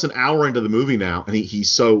we're almost an hour into the movie now, and he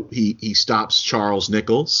stops Charles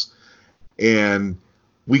Nichols, and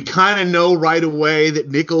we kind of know right away that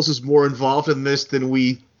Nichols is more involved in this than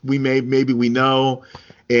maybe we know,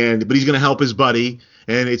 but he's going to help his buddy.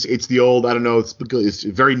 And it's the old, I don't know, it's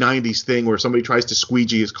a very 90s thing where somebody tries to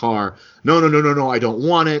squeegee his car. No, I don't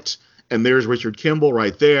want it. And there's Richard Kimball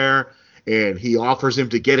right there. And he offers him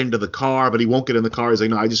to get into the car, but he won't get in the car. He's like,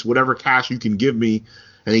 no, I just, whatever cash you can give me.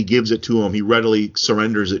 And he gives it to him. He readily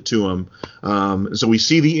surrenders it to him. So we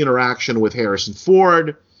see the interaction with Harrison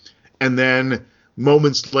Ford. And then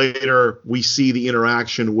moments later, we see the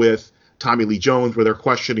interaction with Tommy Lee Jones, where they're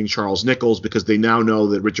questioning Charles Nichols because they now know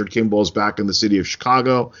that Richard Kimball is back in the city of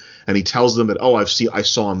Chicago, and he tells them that, I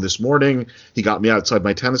saw him this morning. He got me outside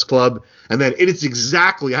my tennis club, and then it's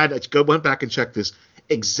exactly, went back and checked this,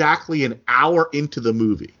 exactly an hour into the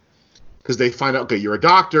movie, because they find out, okay, you're a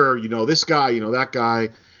doctor, you know this guy, you know that guy,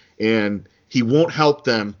 and he won't help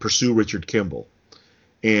them pursue Richard Kimball,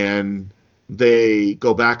 and they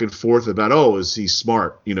go back and forth about, is he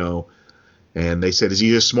smart, And they said, is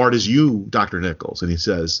he as smart as you, Dr. Nichols? And he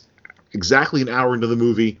says, exactly an hour into the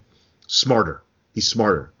movie, smarter. He's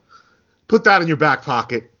smarter. Put that in your back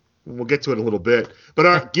pocket. We'll get to it in a little bit.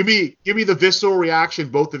 But give me the visceral reaction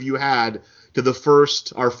both of you had to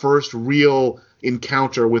our first real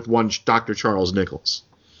encounter with one Dr. Charles Nichols.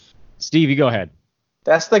 Steve, you go ahead.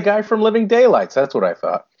 That's the guy from Living Daylights. That's what I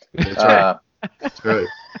thought. That's right. That's right.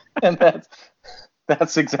 And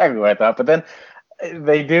that's exactly what I thought. But then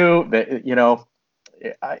I don't think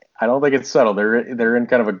it's subtle. They're in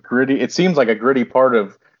kind of a gritty. It seems like a gritty part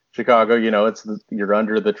of Chicago. You're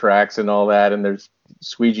under the tracks and all that, and there's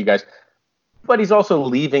squeegee guys. But he's also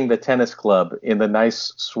leaving the tennis club in the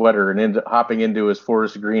nice sweater and hopping into his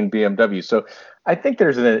forest green BMW. So I think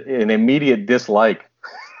there's an immediate dislike.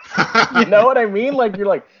 You know what I mean? Like you're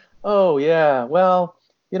like, oh yeah, well,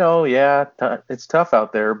 it's tough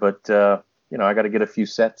out there, but I got to get a few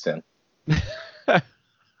sets in.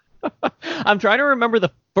 I'm trying to remember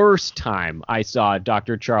the first time I saw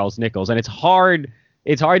Dr. Charles Nichols, and it's hard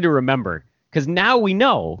to remember because now we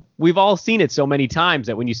know. We've all seen it so many times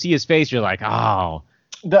that when you see his face, you're like, oh.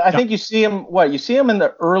 I think you see him. You see him in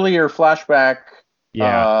the earlier flashback,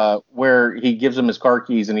 where he gives him his car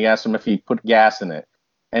keys and he asks him if he put gas in it,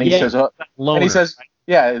 and he says, loaner, and he says,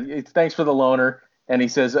 thanks for the loaner, and he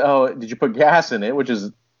says, oh, did you put gas in it? Which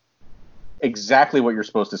is exactly what you're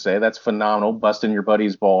supposed to say. That's phenomenal, busting your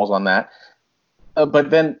buddy's balls on that. But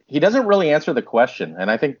then he doesn't really answer the question, and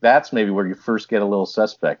I think that's maybe where you first get a little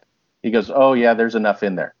suspect. He goes, oh, yeah, there's enough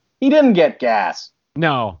in there. He didn't get gas.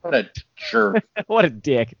 No. What a jerk. What a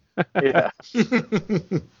dick. Yeah.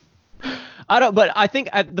 But I think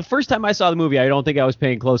the first time I saw the movie, I don't think I was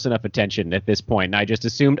paying close enough attention at this point, and I just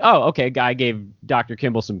assumed, guy gave Dr.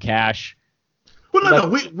 Kimball some cash. Well,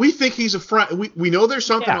 no. We think he's a friend. We know there's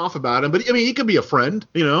something off about him, but I mean, he could be a friend.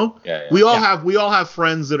 Yeah. We all have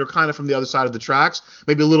friends that are kind of from the other side of the tracks,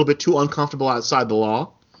 maybe a little bit too uncomfortable outside the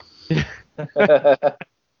law.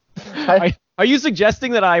 Are you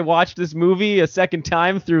suggesting that I watched this movie a second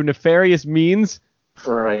time through nefarious means?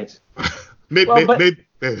 Right. Maybe.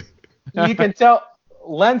 You can tell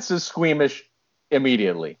Lentz is squeamish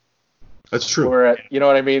immediately. That's true. You know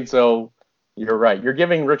what I mean? So. You're right. You're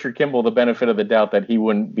giving Richard Kimball the benefit of the doubt that he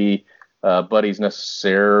wouldn't be buddies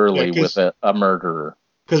necessarily with a murderer.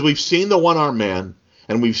 Because we've seen the one-armed man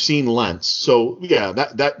and we've seen Lentz. So, yeah,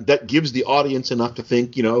 that gives the audience enough to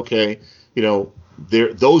think, those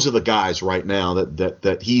are the guys right now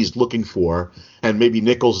that he's looking for. And maybe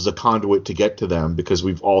Nichols is a conduit to get to them because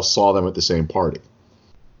we've all saw them at the same party.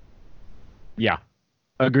 Yeah,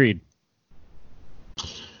 agreed.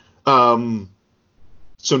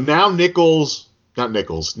 So now I'm on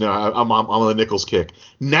the Nichols kick.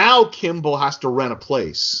 Now Kimball has to rent a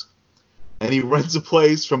place, and he rents a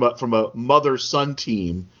place from a mother-son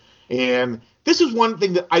team. And this is one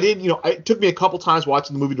thing that I didn't, it took me a couple times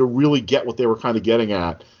watching the movie to really get what they were kind of getting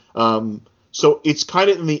at. So it's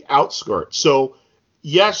kind of in the outskirts. So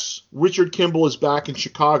yes, Richard Kimball is back in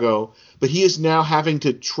Chicago, but he is now having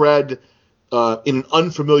to tread in an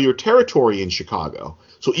unfamiliar territory in Chicago.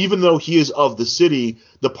 So even though he is of the city,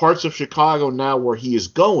 the parts of Chicago now where he is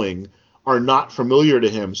going are not familiar to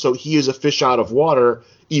him. So he is a fish out of water,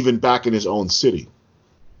 even back in his own city.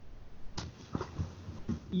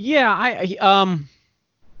 Yeah,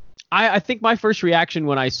 I think my first reaction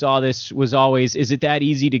when I saw this was always, is it that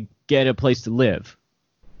easy to get a place to live?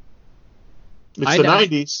 It's the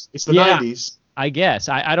 90s. It's the 90s. I guess.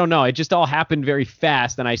 I don't know. It just all happened very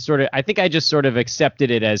fast, and I think I just sort of accepted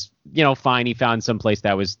it as, fine, he found some place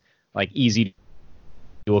that was like easy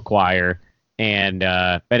to acquire, and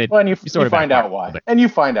you find out why. And you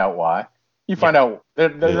find out why. You find out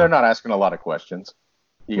they're not asking a lot of questions.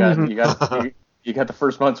 You got you got the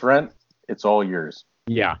first month's rent. It's all yours.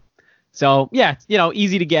 Yeah. So yeah,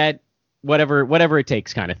 easy to get. whatever it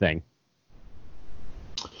takes kind of thing.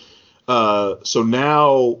 So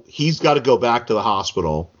now he's got to go back to the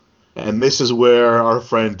hospital, and this is where our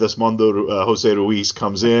friend Desmondo Jose Ruiz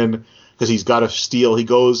comes in, because he's got to steal. He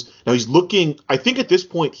goes now. He's looking. I think at this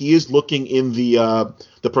point he is looking in the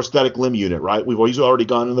prosthetic limb unit, right? He's already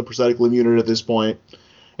gone in the prosthetic limb unit at this point,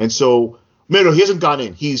 and so no, he hasn't gone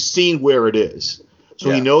in. He's seen where it is,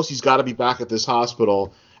 so he knows he's got to be back at this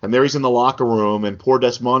hospital. And there he's in the locker room, and poor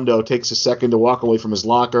Desmondo takes a second to walk away from his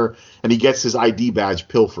locker, and he gets his ID badge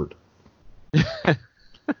pilfered. I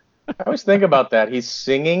always think about that. He's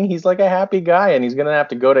singing. He's like a happy guy, and he's going to have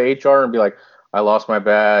to go to HR and be like, I lost my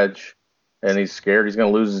badge. And he's scared he's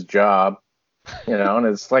going to lose his job. And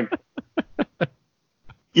it's like...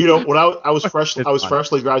 When I was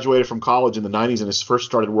freshly graduated from college in the 90s, and I first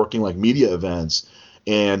started working like media events,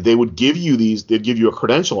 and they would give you they'd give you a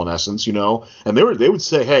credential in essence, and they would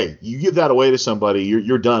say, hey, you give that away to somebody,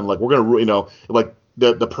 you're done. Like, we're going to, like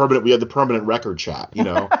the permanent, we had the permanent record chat,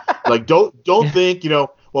 like don't think,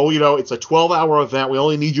 it's a 12-hour event. We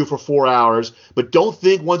only need you for 4 hours, but don't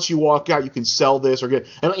think once you walk out, you can sell this or get,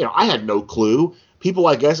 and I had no clue. People,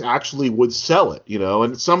 I guess, actually would sell it,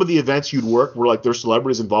 and some of the events you'd work were like there's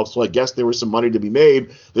celebrities involved. So I guess there was some money to be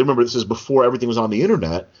made. They remember this is before everything was on the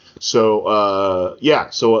internet. So,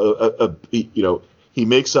 he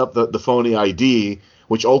makes up the phony ID,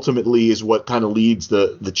 which ultimately is what kind of leads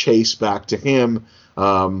the chase back to him.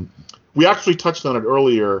 We actually touched on it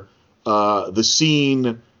earlier. The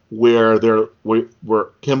scene where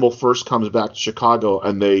Kimball first comes back to Chicago,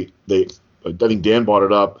 and I think Dan brought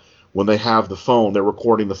it up, when they have the phone, they're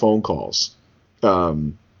recording the phone calls,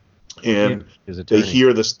 and they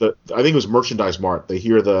hear this. I think it was Merchandise Mart. They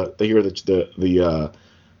hear the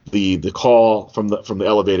call from the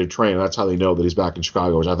elevated train. And that's how they know that he's back in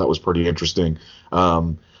Chicago, which I thought was pretty interesting.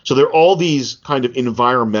 So there are all these kind of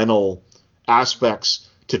environmental aspects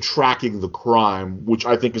to tracking the crime, which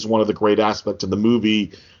I think is one of the great aspects of the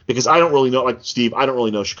movie, because I don't really know, like Steve, I don't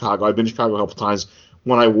really know Chicago. I've been to Chicago a couple times.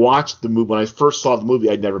 When I watched the movie, when I first saw the movie,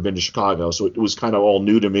 I'd never been to Chicago, so it was kind of all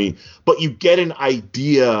new to me. But you get an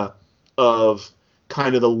idea of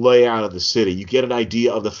kind of the layout of the city. You get an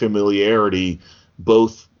idea of the familiarity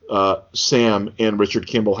both Sam and Richard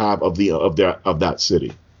Kimball have of that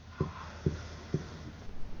city.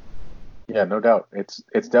 Yeah, no doubt. It's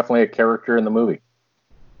definitely a character in the movie.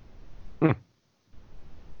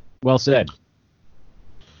 Well said.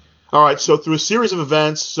 All right, so through a series of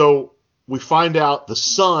events, we find out the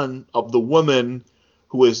son of the woman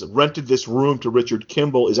who has rented this room to Richard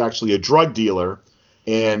Kimball is actually a drug dealer,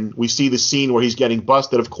 and we see the scene where he's getting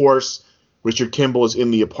busted. Of course, Richard Kimball is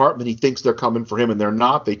in the apartment. He thinks they're coming for him, and they're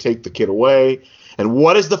not. They take the kid away, and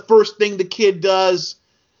what is the first thing the kid does?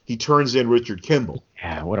 He turns in Richard Kimball.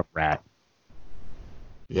 Yeah, what a rat.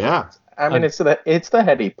 Yeah. I mean, it's the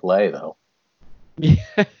heady play, though.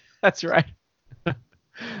 Yeah, that's right.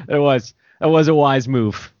 That was a wise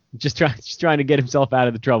move. Just trying to get himself out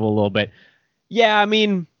of the trouble a little bit. Yeah, I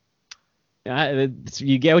mean,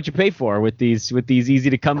 you get what you pay for with these easy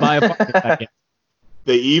to come by apartments.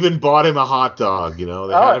 They even bought him a hot dog. They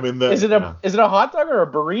had him in the. Is it a hot dog or a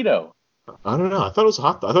burrito? I don't know. I thought it was a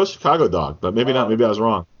hot dog. I thought it was a Chicago dog, but maybe not. Maybe I was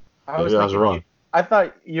wrong. I was wrong. I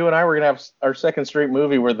thought you and I were gonna have our second straight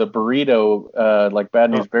movie where the burrito, like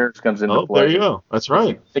Bad News Bears, comes into play. There you go. That's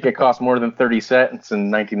right. I think it cost more than 30 cents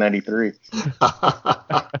in 1993.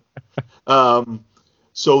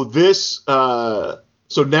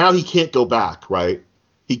 So now he can't go back, right?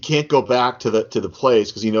 He can't go back to the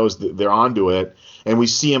place because he knows that they're onto it. And we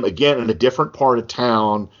see him again in a different part of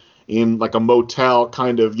town, in like a motel,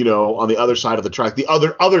 kind of, on the other side of the track. The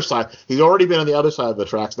other side. He's already been on the other side of the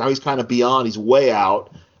tracks. Now he's kind of beyond. He's way out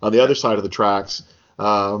on the other side of the tracks.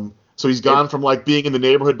 So he's gone from like being in the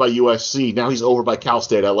neighborhood by USC. Now he's over by Cal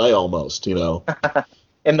State LA almost, In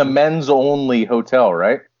the men's only hotel,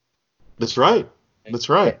 right? That's right.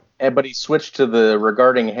 But he switched to the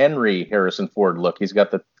Regarding Henry Harrison Ford look. He's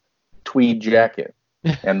got the tweed jacket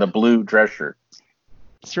and the blue dress shirt.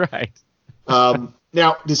 That's right.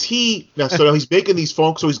 Now he's making these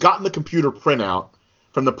phone. So he's gotten the computer printout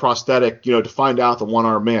from the prosthetic, to find out the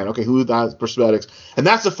one-armed man. Okay, who has prosthetics? And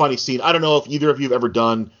that's a funny scene. I don't know if either of you have ever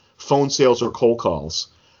done phone sales or cold calls,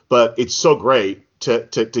 but it's so great to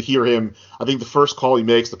hear him. I think the first call he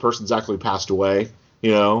makes, the person's actually passed away,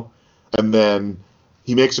 and then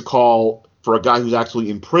he makes a call for a guy who's actually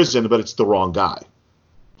in prison, but it's the wrong guy.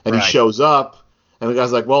 And He shows up, and the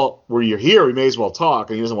guy's like, well, where you're here, we may as well talk,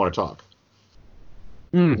 and he doesn't want to talk.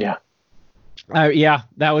 Yeah. Yeah,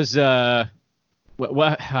 that was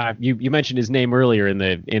you mentioned his name earlier in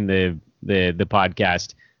the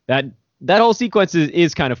podcast. That that whole sequence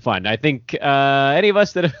is kind of fun. I think any of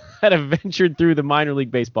us that have ventured through the minor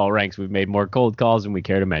league baseball ranks, we've made more cold calls than we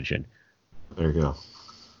care to mention. There you go.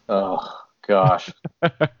 Oh gosh.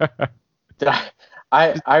 I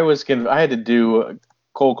had to do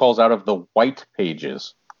cold calls out of the white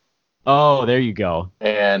pages. Oh, there you go.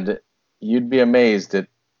 And you'd be amazed at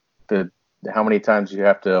how many times you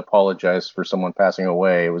have to apologize for someone passing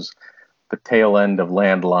away. It was the tail end of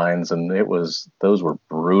landlines, and those were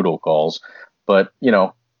brutal calls. But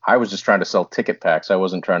I was just trying to sell ticket packs. I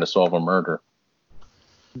wasn't trying to solve a murder.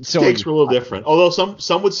 Stakes were a little different, although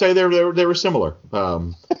some would say they were similar.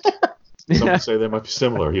 Some would say they might be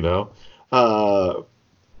similar, But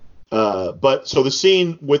so the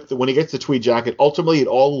scene when he gets the tweed jacket, ultimately it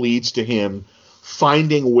all leads to him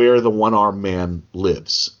finding where the one-armed man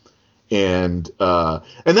lives, and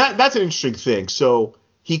that's an interesting thing. So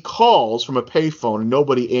he calls from a payphone and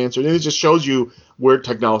nobody answered, and it just shows you where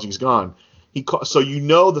technology's gone. So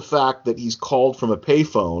the fact that he's called from a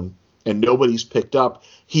payphone and nobody's picked up,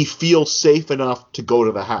 he feels safe enough to go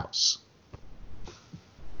to the house.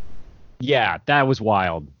 Yeah, that was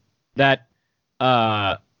wild. That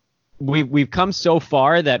we've come so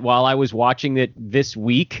far that while I was watching it this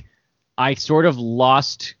week, I sort of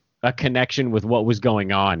lost a connection with what was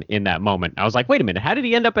going on in that moment. I was like, wait a minute, how did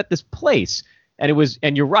he end up at this place?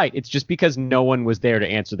 And you're right, it's just because no one was there to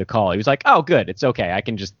answer the call. He was like, oh, good, it's okay, I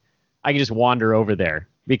can just wander over there,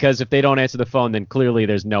 because if they don't answer the phone, then clearly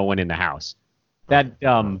there's no one in the house. That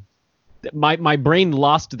my brain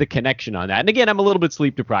lost the connection on that. And again, I'm a little bit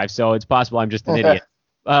sleep deprived, so it's possible I'm just an idiot.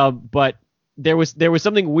 But there was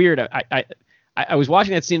something weird. I was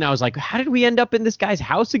watching that scene and I was like, how did we end up in this guy's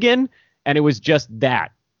house again? And it was just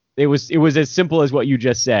that. It was as simple as what you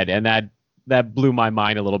just said, and that blew my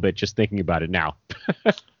mind a little bit just thinking about it now.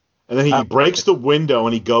 And then he breaks the window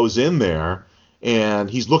and he goes in there, and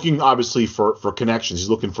he's looking obviously for connections. He's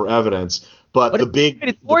looking for evidence. But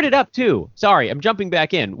it's boarded up too. Sorry, I'm jumping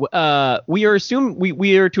back in. We are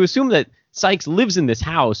to assume that Sykes lives in this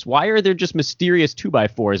house. Why are there just mysterious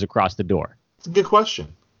 2x4s across the door? It's a good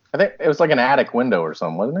question. I think it was like an attic window or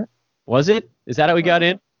something, wasn't it? Was it? Is that how we got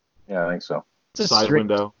in? Yeah, I think so. It's a side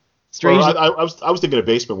window. Strange. I was thinking a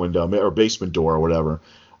basement window or basement door or whatever.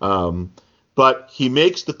 But he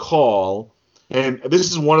makes the call, and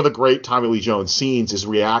this is one of the great Tommy Lee Jones scenes, his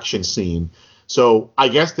reaction scene. So I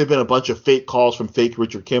guess there've been a bunch of fake calls from fake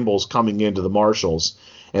Richard Kimballs coming into the marshals,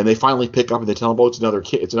 and they finally pick up and they tell him, "Oh, it's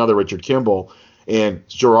another Richard Kimball." And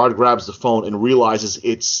Gerard grabs the phone and realizes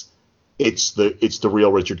it's the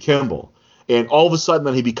real Richard Kimball. And all of a sudden,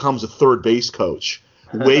 then he becomes a third base coach,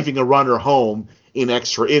 waving a runner home in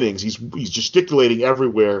extra innings. He's gesticulating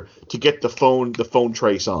everywhere to get the phone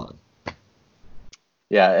trace on.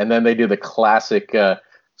 Yeah, and then they do the classic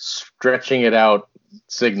stretching it out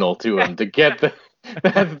signal to him to get the.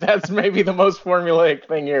 That's maybe the most formulaic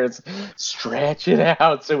thing here. It's stretch it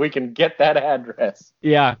out so we can get that address.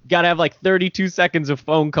 Yeah, got to have like 32 seconds of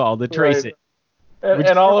phone call to trace it.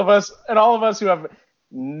 And all of us who have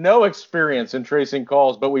no experience in tracing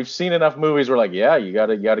calls, but we've seen enough movies. We're like, yeah, you got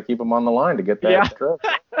to keep them on the line to get that address.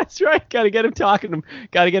 That's right. Got to get him talking.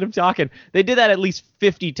 They did that at least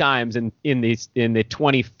 50 times in the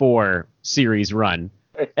 24 series run.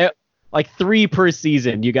 Like 3 per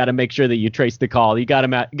season. You got to make sure that you trace the call. You got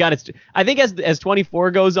to. I think as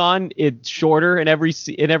 24 goes on, it's shorter in every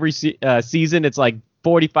season. It's like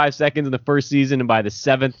 45 seconds in the first season, and by the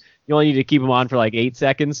 7th, you only need to keep them on for like 8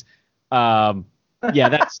 seconds. Yeah,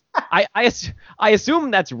 that's. I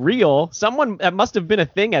assume that's real. That must have been a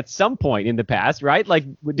thing at some point in the past, right? Like,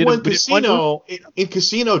 in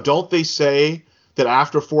Casino, don't they say that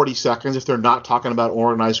after 40 seconds, if they're not talking about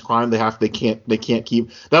organized crime, they can't keep.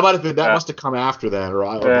 That must have come after that or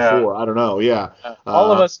before. I don't know. Yeah.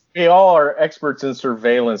 All of us, we all are experts in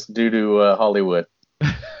surveillance due to Hollywood.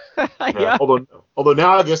 Yeah. Although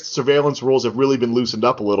now I guess the surveillance rules have really been loosened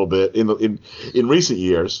up a little bit in recent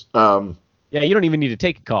years. Yeah, you don't even need to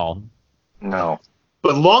take a call. No.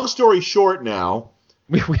 But long story short, now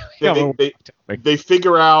they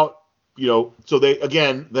figure out. So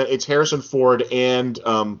it's Harrison Ford and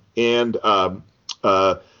Tommy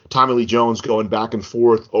Lee Jones going back and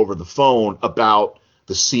forth over the phone about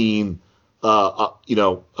the scene,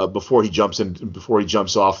 before he jumps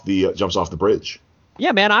off the bridge.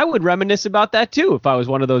 Yeah, man, I would reminisce about that too if I was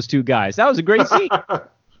one of those two guys. That was a great scene.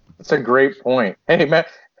 That's a great point. Hey, man,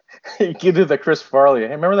 you do the Chris Farley. Hey,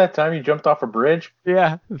 remember that time you jumped off a bridge?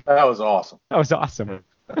 Yeah, that was awesome.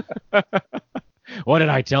 What did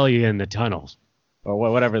I tell you in the tunnels? Or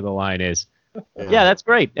whatever the line is. Yeah, that's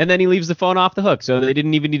great. And then he leaves the phone off the hook, so they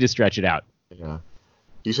didn't even need to stretch it out. Yeah.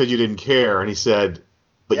 You said you didn't care, and he said,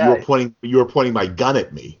 but you were pointing my gun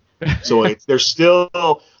at me. So there's still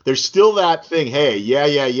that thing. Hey,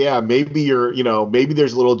 yeah. Maybe maybe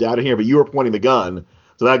there's a little doubt in here, but you were pointing the gun,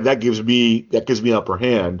 so that gives me upper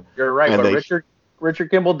hand. You're right, but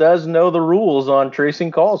Richard Kimball does know the rules on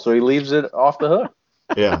tracing calls, so he leaves it off the hook.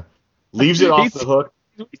 Yeah, leaves it off the hook.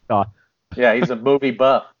 Yeah, he's a movie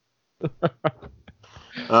buff.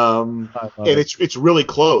 And it's really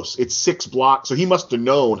close. It's 6 blocks, so he must have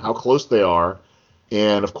known how close they are.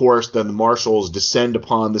 And of course, then the marshals descend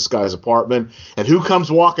upon this guy's apartment, and who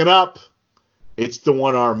comes walking up? It's the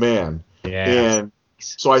one-armed man. Yeah. And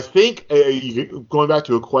so I think, going back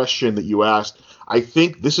to a question that you asked, I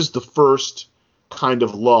think this is the first kind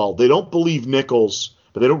of lull. They don't believe Nichols,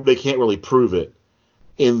 but they can't really prove it.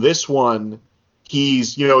 In this one,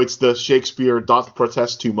 he's, it's the Shakespeare doth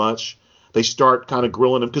protest too much. They start kind of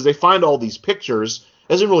grilling him because they find all these pictures.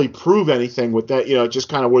 Doesn't really prove anything with that, just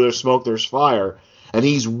kind of where there's smoke, there's fire. And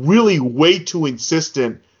he's really way too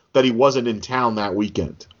insistent that he wasn't in town that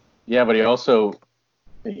weekend. Yeah, but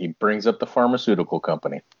he brings up the pharmaceutical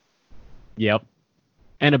company. Yep.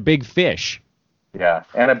 And a big fish. Yeah,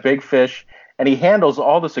 and a big fish. And he handles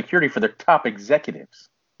all the security for their top executives.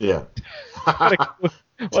 Yeah.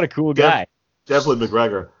 What a cool guy. Definitely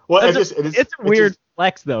McGregor. Well, it's a weird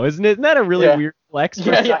flex, though, isn't it? Isn't that a really weird flex?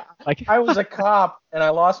 Yeah. Like, I was a cop, and I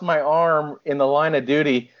lost my arm in the line of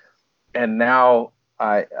duty, and now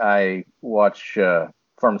I watch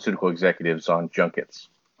pharmaceutical executives on junkets.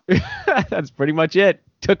 That's pretty much it.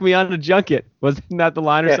 Took me on a junket. Wasn't that the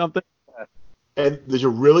line or something? And there's a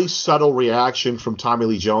really subtle reaction from Tommy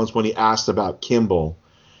Lee Jones when he asked about Kimball.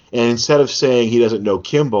 And instead of saying he doesn't know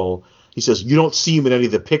Kimball, he says, you don't see him in any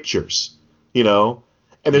of the pictures, And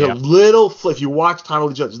there's a little, if you watch Tommy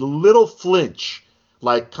Lee Jones, there's a little flinch,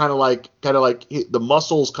 kind of like the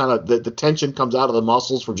muscles, the tension comes out of the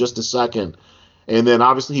muscles for just a second. And then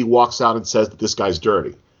obviously he walks out and says that this guy's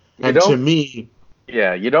dirty. And to me,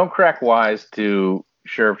 you don't crack wise to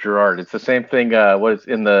Sheriff Gerard. It's the same thing. Was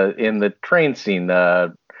in the train scene,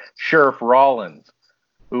 Sheriff Rollins,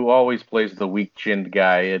 who always plays the weak-chinned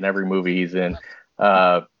guy in every movie he's in.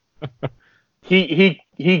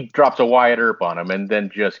 He drops a Wyatt Earp on him and then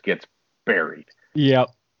just gets buried. Yep,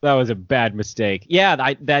 that was a bad mistake. Yeah,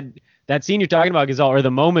 that scene you're talking about, Ghazal, or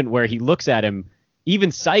the moment where he looks at him.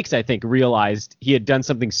 Even Sykes, I think, realized he had done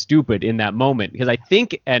something stupid in that moment. Because I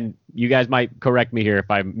think, and you guys might correct me here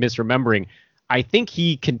if I'm misremembering, I think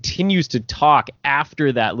he continues to talk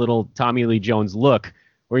after that little Tommy Lee Jones look,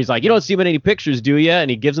 where he's like, you don't see him in any pictures, do you?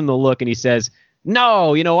 And he gives him the look and he says,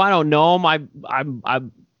 no, I don't know him. I'm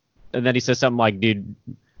and then he says something like, dude,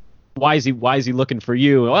 why is he looking for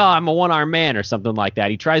you? Well, I'm a one-armed man or something like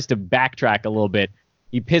that. He tries to backtrack a little bit.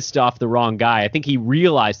 He pissed off the wrong guy. I think he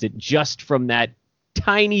realized it just from that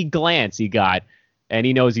tiny glance he got, and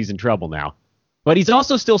he knows he's in trouble now. But he's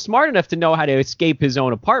also still smart enough to know how to escape his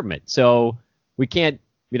own apartment. So we can't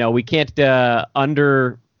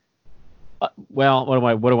under. Well,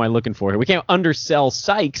 what am I looking for here? We can't undersell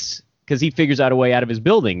Sykes because he figures out a way out of his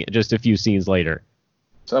building just a few scenes later.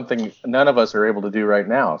 Something none of us are able to do right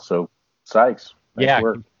now. So Sykes, nice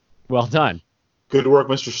work. Well done. Good work,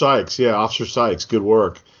 Mr. Sykes. Yeah, Officer Sykes. Good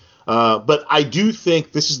work. But I do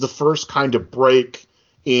think this is the first kind of break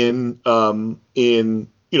in I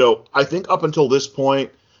think up until this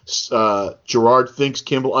point, Gerard thinks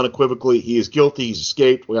Kimball unequivocally he is guilty. He's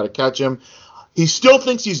escaped. We got to catch him. He still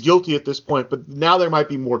thinks he's guilty at this point, but now there might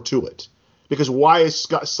be more to it. Because why is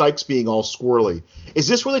Sykes being all squirrely? Is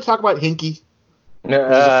this where they talk about Hinky?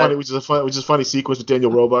 Which is a funny sequence with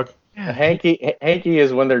Daniel Roebuck. Hanky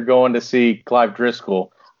is when they're going to see Clive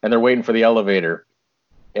Driscoll and they're waiting for the elevator,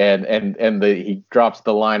 and he drops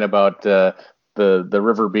the line about the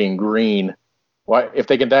river being green. Why, if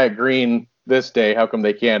they can dye it green this day, how come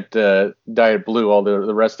they can't dye it blue all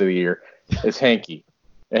the rest of the year? It's Hanky,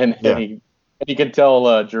 and you can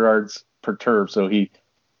tell Gerard's perturbed, so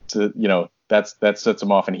that sets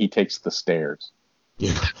him off, and he takes the stairs.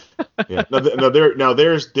 Yeah. Now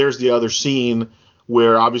there's the other scene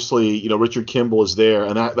where obviously Richard Kimball is there,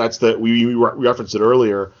 and that's that we referenced it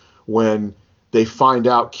earlier when they find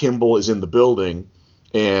out Kimball is in the building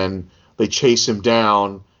and they chase him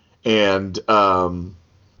down. And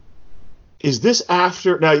is this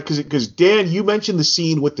after now? Because Dan, you mentioned the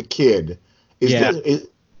scene with the kid.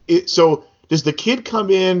 So does the kid come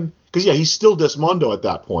in? Because he's still Desmondo at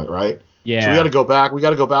that point, right? Yeah. So we got to go back. We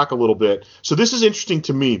got to go back a little bit. So this is interesting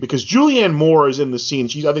to me because Julianne Moore is in the scene.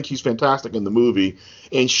 I think she's fantastic in the movie,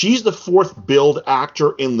 and she's the fourth billed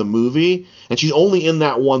actor in the movie, and she's only in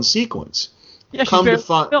that one sequence. Yeah, come to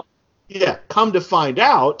find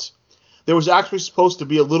out, there was actually supposed to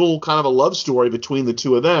be a little kind of a love story between the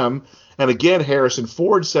two of them. And again, Harrison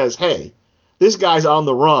Ford says, hey, this guy's on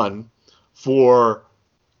the run for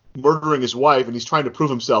murdering his wife, and he's trying to prove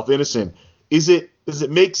himself innocent. Does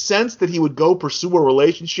it make sense that he would go pursue a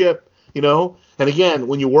relationship, you know? And again,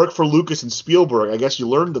 when you work for Lucas and Spielberg, I guess you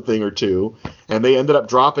learned a thing or two, and they ended up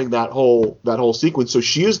dropping that whole sequence. So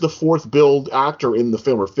she is the fourth billed actor in the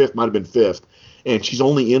film, or fifth, might have been fifth, and she's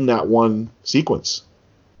only in that one sequence.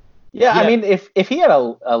 Yeah, I mean, if he had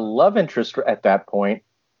a love interest at that point,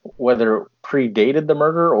 whether it predated the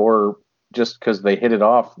murder or just because they hit it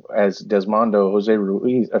off as Desmondo Jose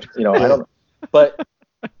Ruiz, you know, I don't know. But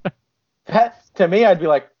that, to me, I'd be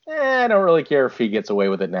like, I don't really care if he gets away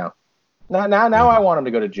with it now. Now I want him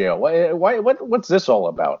to go to jail. What's this all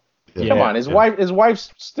about? Yeah. Come on, his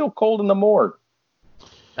wife's still cold in the morgue.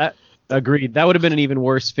 Agreed. That would have been an even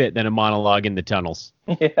worse fit than a monologue in the tunnels.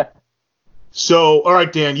 Yeah. So, all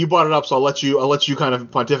right, Dan, you brought it up, so I'll let you kind of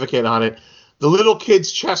pontificate on it. The little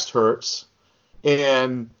kid's chest hurts,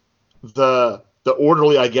 and the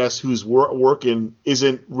orderly, I guess, who's working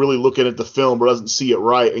isn't really looking at the film or doesn't see it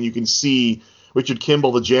right, and you can see Richard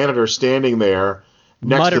Kimball, the janitor, standing there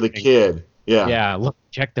next to the kid. Yeah. Yeah, look,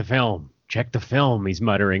 check the film. Check the film, he's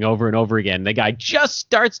muttering over and over again. The guy just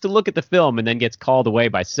starts to look at the film and then gets called away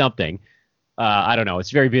by something. I don't know.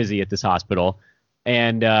 It's very busy at this hospital.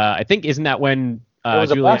 And I think, isn't that when it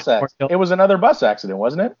was a bus accident? It was another bus accident,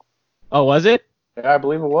 wasn't it? Oh, was it? Yeah, I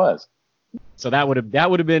believe it was. So that would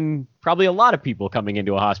have been probably a lot of people coming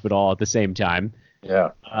into a hospital at the same time.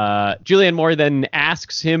 Yeah. Julianne Moore then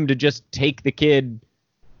asks him to just take the kid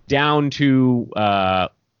down to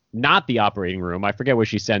not the operating room. I forget where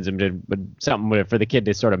she sends him to, but something for the kid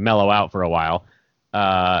to sort of mellow out for a while.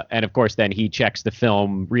 And of course, then he checks the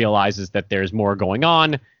film, realizes that there's more going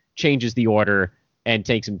on, changes the order, and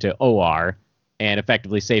takes him to OR, and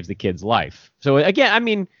effectively saves the kid's life. So again, I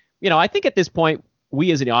mean, you know, I think at this point,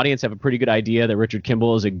 we as an audience have a pretty good idea that Richard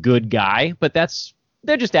Kimball is a good guy, but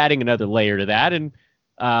they're just adding another layer to that. And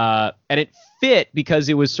it fit because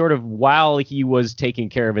it was sort of while he was taking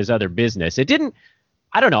care of his other business. It didn't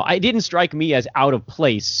strike me as out of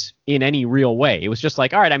place in any real way. It was just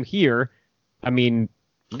like, all right, I'm here. I mean,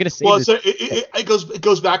 I'm going to say this. So it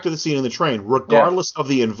goes back to the scene in the train. Regardless of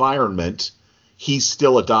the environment, he's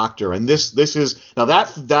still a doctor. And this is now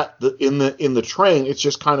in the train, it's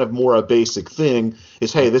just kind of more a basic thing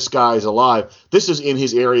is, hey, this guy's alive. This is in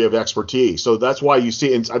his area of expertise. So that's why you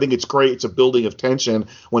see, and I think it's great. It's a building of tension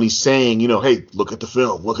when he's saying, you know, hey, look at the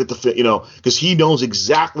film, you know, because he knows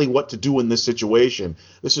exactly what to do in this situation.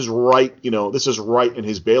 This is right in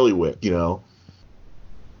his bailiwick, you know.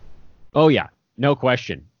 Oh yeah, no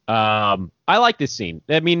question. I like this scene.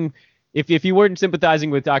 I mean, if you weren't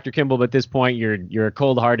sympathizing with Dr. Kimball at this point, you're a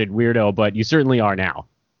cold-hearted weirdo, but you certainly are now.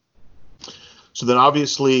 So then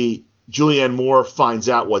obviously Julianne Moore finds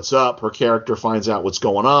out what's up. Her character finds out what's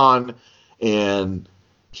going on, and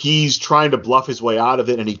he's trying to bluff his way out of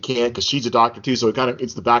it, and he can't because she's a doctor too. So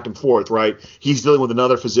it's the back and forth, right? He's dealing with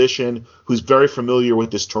another physician who's very familiar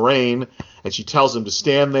with this terrain, and she tells him to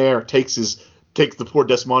stand there, takes the poor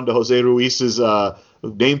Desmondo Jose Ruiz's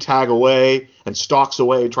name tag away and stalks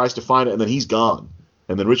away and tries to find it, and then he's gone.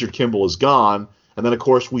 And then Richard Kimball is gone. And then, of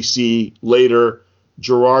course, we see later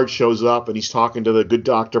Gerard shows up, and he's talking to the good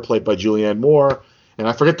doctor played by Julianne Moore. And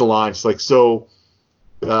I forget the line. It's like, so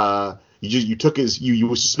you took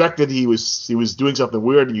you suspected he was doing something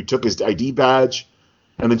weird, and you took his ID badge.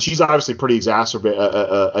 And then she's obviously pretty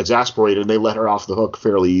exasperated, and they let her off the hook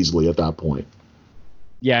fairly easily at that point.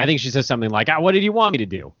 Yeah, I think she says something like, what did you want me to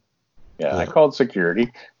do? Yeah, I called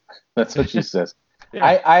security. That's what she says.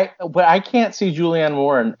 Yeah. But I can't see Julianne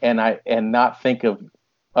Moore and not think of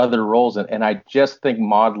other roles, and I just think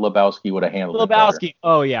Maud Lebowski would have handled it better.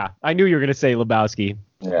 Oh yeah, I knew you were going to say Lebowski.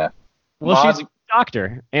 Yeah. Well, she's a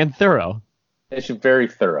doctor and thorough. Yeah, she's very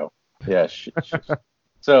thorough. Yeah.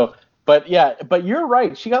 So, but you're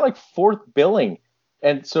right. She got like fourth billing,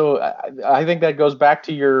 and so I think that goes back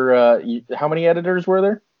to your. How many editors were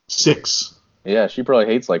there? 6. Yeah, she probably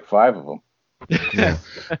hates like 5 of them. Yeah.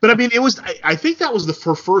 But I mean, I think that was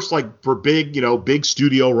her first big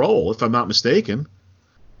studio role, if I'm not mistaken.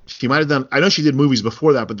 She might have done. I know she did movies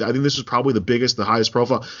before that, but I think this was probably the biggest, the highest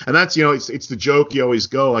profile. And that's it's the joke you always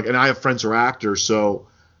go like. And I have friends who are actors, so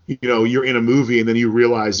you're in a movie and then you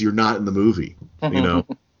realize you're not in the movie.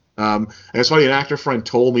 And it's funny. An actor friend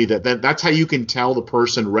told me that's how you can tell the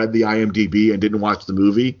person read the IMDb and didn't watch the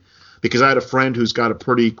movie. because I had a friend who's got a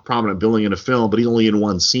pretty prominent billing in a film, but he's only in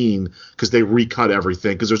one scene because they recut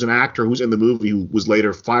everything. Because there's an actor who's in the movie who was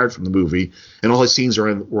later fired from the movie, and all his scenes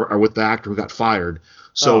are with the actor who got fired.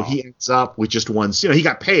 So he ends up with just one scene. He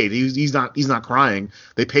got paid. He's not crying.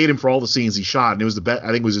 They paid him for all the scenes he shot, and it was I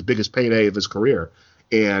think it was his biggest payday of his career.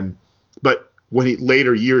 But when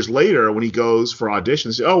years later, when he goes for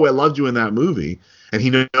auditions, oh, I loved you in that movie, and he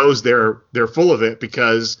knows they're full of it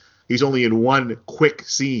because he's only in one quick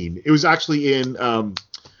scene. It was actually in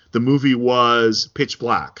the movie was Pitch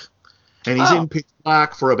Black, and he's in Pitch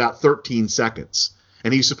Black for about 13 seconds,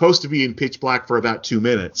 and he's supposed to be in Pitch Black for about 2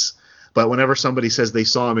 minutes. But whenever somebody says they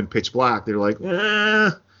saw him in Pitch Black, they're like,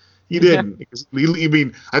 you didn't.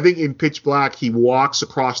 I think in Pitch Black, he walks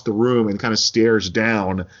across the room and kind of stares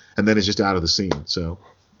down and then is just out of the scene. So,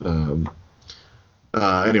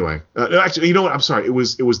 anyway, actually, you know what? I'm sorry. It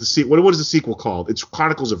was the what is the sequel called? It's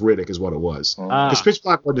Chronicles of Riddick is what it was. Because Pitch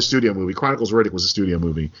Black wasn't a studio movie. Chronicles of Riddick was a studio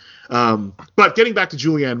movie. But getting back to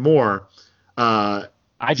Julianne Moore, I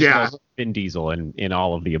just know Vin Diesel in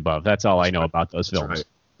all of the above. That's all I know about those films. Right.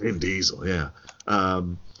 Vin Diesel, yeah.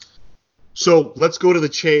 So let's go to the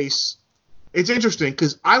chase. It's interesting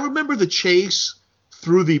because I remember the chase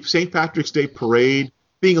through the St. Patrick's Day parade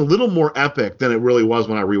being a little more epic than it really was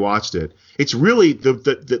when I rewatched it. It's really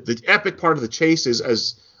the epic part of the chase is,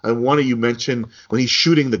 as one of you mentioned, when he's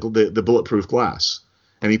shooting the bulletproof glass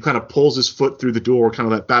and he kind of pulls his foot through the door,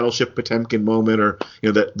 kind of that Battleship Potemkin moment, or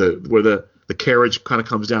where the carriage kind of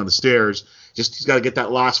comes down the stairs. Just he's got to get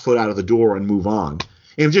that last foot out of the door and move on.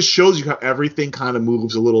 And it just shows you how everything kind of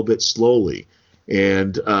moves a little bit slowly.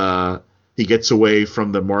 And he gets away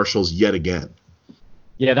from the marshals yet again.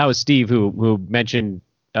 Yeah, that was Steve who mentioned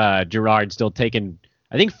Gerard still taking,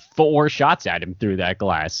 I think, 4 shots at him through that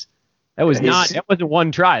glass. That wasn't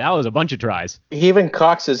one try. That was a bunch of tries. He even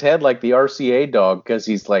cocks his head like the RCA dog because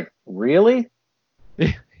he's like, really?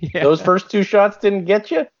 Yeah. Those first 2 shots didn't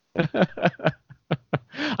get you?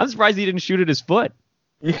 I'm surprised he didn't shoot at his foot.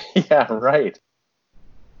 Yeah, right.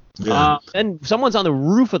 Yeah. And someone's on the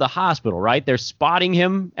roof of the hospital, right? They're spotting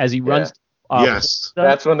him as he runs. Yes,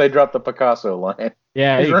 that's when they drop the Picasso line.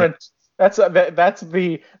 Yeah,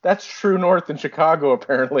 that's true north in Chicago.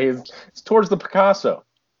 Apparently, it's towards the Picasso.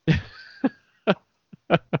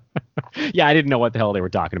 Yeah, I didn't know what the hell they were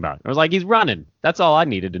talking about. I was like, he's running. That's all I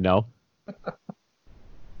needed to know.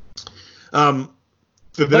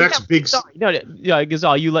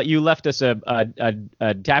 Ghazal, you left us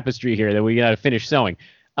a tapestry here that we got to finish sewing.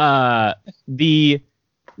 The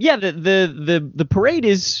parade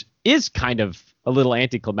is kind of a little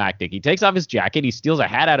anticlimactic. He takes off his jacket, he steals a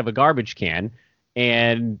hat out of a garbage can,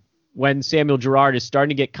 and when Samuel Gerard is starting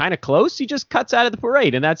to get kind of close, he just cuts out of the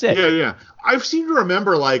parade, and that's it. Yeah. I seem to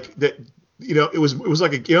remember like that. It was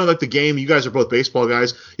like like the game. You guys are both baseball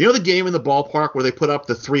guys. The game in the ballpark where they put up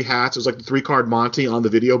the 3 hats. It was like the 3-card Monty on the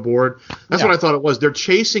video board. That's what I thought it was. They're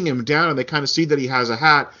chasing him down, and they kind of see that he has a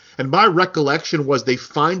hat. And my recollection was they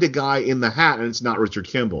find a guy in the hat, and it's not Richard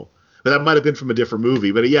Kimball. But that might have been from a different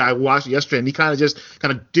movie. But yeah, I watched it yesterday, and he kind of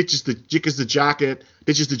ditches the jacket,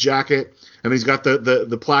 and he's got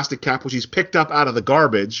the plastic cap, which he's picked up out of the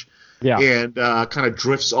garbage. Yeah. And kind of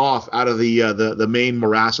drifts off out of the main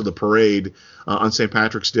morass of the parade on St.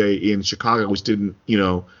 Patrick's Day in Chicago, which didn't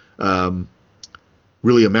really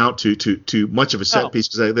amount to much of a set piece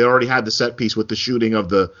because they already had the set piece with the shooting of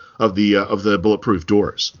the bulletproof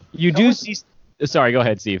doors. You do see. Sorry, go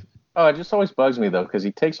ahead, Steve. Oh, it just always bugs me though because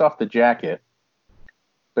he takes off the jacket,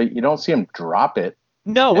 but you don't see him drop it.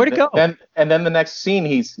 No, where'd it go? And then the next scene,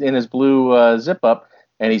 he's in his blue zip up.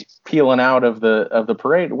 And he's peeling out of the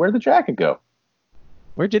parade. Where'd the jacket go?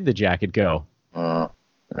 Where did the jacket go?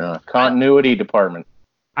 Continuity department.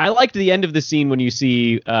 I liked the end of the scene when you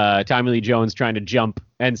see Tommy Lee Jones trying to jump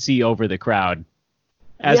and see over the crowd.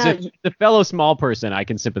 If the fellow small person, I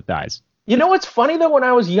can sympathize. You know what's funny, though? When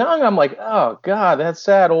I was young, I'm like, oh, God, that's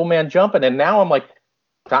sad, old man jumping. And now I'm like,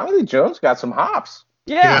 Tommy Lee Jones got some hops.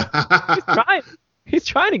 Yeah. He's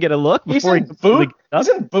trying to get a look before he's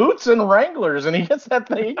in boots and Wranglers, and he gets that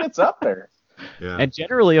thing. He gets up there. Yeah. And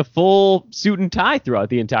generally a full suit and tie throughout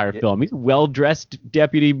the entire film. He's a well-dressed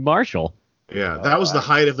deputy marshal. Yeah, that was the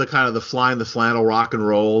height of the kind of the flying the flannel rock and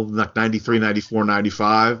roll, like 93, 94,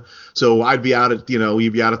 95. So I'd be out at,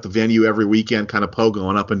 we'd be out at the venue every weekend kind of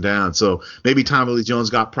pogoing up and down. So maybe Tommy Lee Jones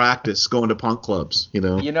got practice going to punk clubs,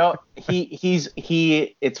 He's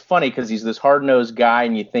it's funny because he's this hard-nosed guy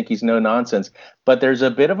and you think he's no nonsense, but there's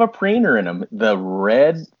a bit of a preener in him. The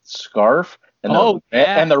red scarf and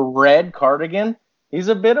the red cardigan. He's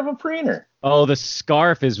a bit of a preener. Oh, the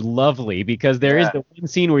scarf is lovely because there is the one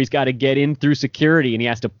scene where he's got to get in through security and he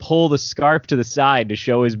has to pull the scarf to the side to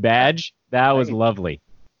show his badge. That was lovely.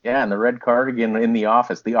 Yeah, and the red cardigan in the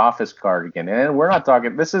office cardigan. And we're not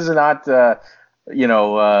talking, this is not, Mr.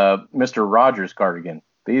 Rogers cardigan.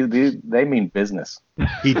 They mean business.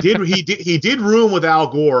 He did room with Al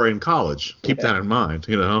Gore in college. Keep that in mind.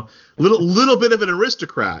 Little bit of an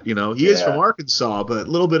aristocrat. He is from Arkansas, but a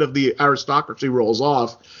little bit of the aristocracy rolls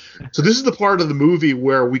off. So this is the part of the movie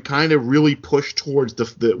where we kind of really push towards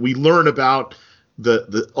we learn about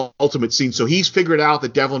the ultimate scene. So he's figured out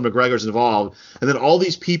that Devlin McGregor's involved, and then all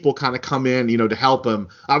these people kind of come in, to help him.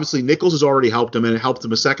 Obviously, Nichols has already helped him, and it helped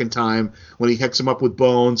him a second time when he hooks him up with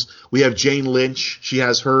Bones. We have Jane Lynch. She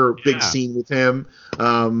has her big scene with him,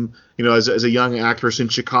 as a young actress in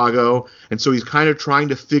Chicago. And so he's kind of trying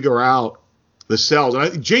to figure out the cells.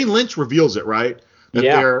 And Jane Lynch reveals it, right?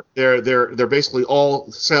 That they're basically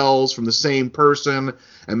all cells from the same person,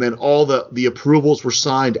 and then all the approvals were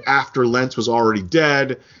signed after Lentz was already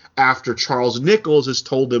dead, after Charles Nichols has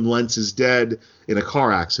told him Lentz is dead in a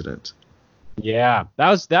car accident. Yeah,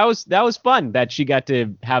 that was fun that she got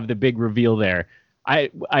to have the big reveal there. I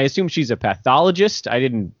assume she's a pathologist. I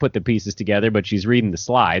didn't put the pieces together, but she's reading the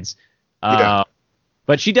slides. But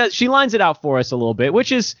she lines it out for us a little bit,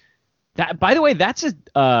 which is that. By the way, that's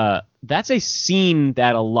a scene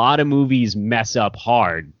that a lot of movies mess up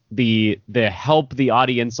hard. The help the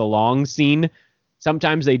audience along scene.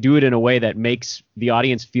 Sometimes they do it in a way that makes the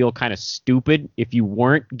audience feel kind of stupid if you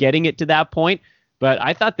weren't getting it to that point. But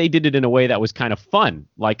I thought they did it in a way that was kind of fun.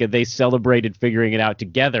 Like they celebrated figuring it out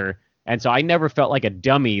together. And so I never felt like a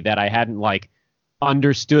dummy that I hadn't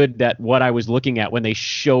understood that what I was looking at when they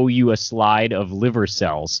show you a slide of liver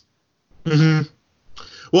cells. Mm-hmm.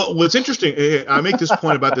 Well, what's interesting, I make this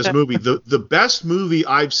point about this movie, the best movie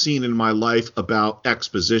I've seen in my life about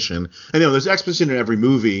exposition, and there's exposition in every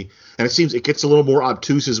movie, and it seems it gets a little more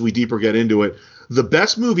obtuse as we deeper get into it. The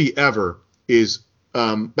best movie ever is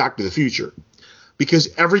Back to the Future, because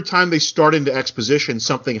every time they start into exposition,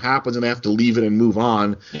 something happens and they have to leave it and move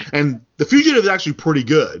on. And The Fugitive is actually pretty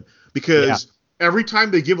good, because every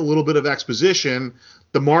time they give a little bit of exposition,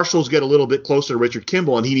 the marshals get a little bit closer to Richard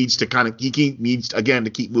Kimball, and he needs to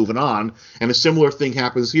keep moving on. And a similar thing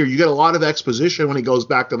happens here. You get a lot of exposition when he goes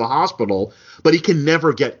back to the hospital, but he can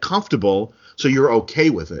never get comfortable, so you're okay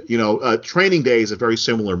with it. Training Day is a very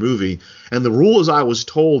similar movie, and the rule, as I was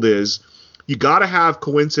told, is you got to have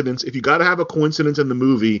coincidence. If you got to have a coincidence in the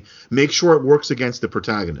movie, make sure it works against the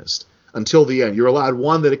protagonist until the end. You're allowed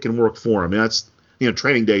one that it can work for him. That's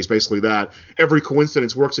Training Day is basically that. Every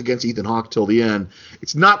coincidence works against Ethan Hawke till the end.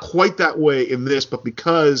 It's not quite that way in this, but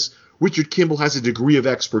because Richard Kimball has a degree of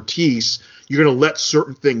expertise, you're going to let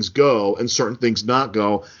certain things go and certain things not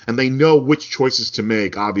go, and they know which choices to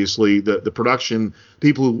make. Obviously, the production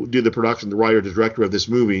people who do the production, the writer, the director of this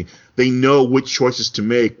movie, they know which choices to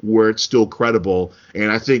make where it's still credible.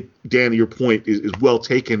 And I think, Dan, your point is well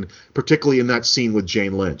taken, particularly in that scene with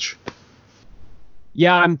Jane Lynch.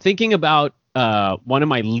 Yeah, I'm thinking about one of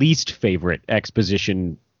my least favorite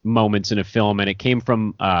exposition moments in a film, and it came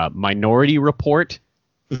from Minority Report.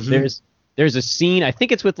 Mm-hmm. There's a scene, I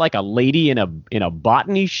think it's with a lady in a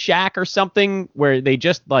botany shack or something, where they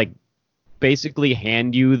just basically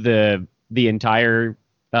hand you the entire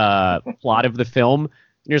plot of the film, and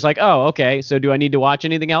you're just like, oh, okay, so do I need to watch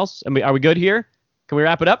anything else? Are we good here? Can we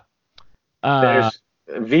wrap it up? There's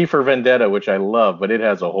V for Vendetta, which I love, but it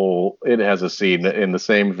has a scene in the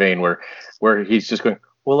same vein where he's just going,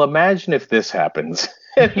 well, imagine if this happens.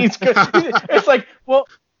 And it's like, well,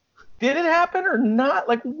 did it happen or not?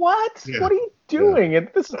 Like, what? Yeah. What are you doing? And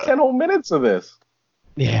this is 10 whole minutes of this.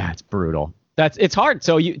 Yeah, it's brutal. It's hard.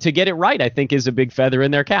 So to get it right, I think, is a big feather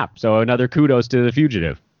in their cap. So another kudos to The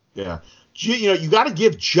Fugitive. Yeah. You got to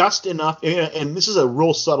give just enough, and this is a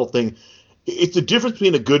real subtle thing. It's the difference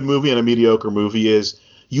between a good movie and a mediocre movie is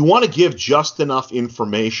you want to give just enough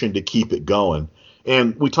information to keep it going.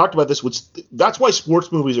 And we talked about this. That's why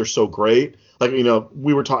sports movies are so great. Hurst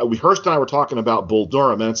and I were talking about Bull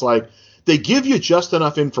Durham, and it's like they give you just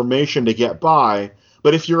enough information to get by.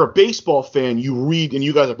 But if you're a baseball fan, you read, and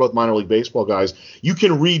you guys are both minor league baseball guys, you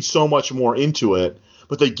can read so much more into it.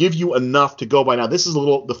 But they give you enough to go by. Now, The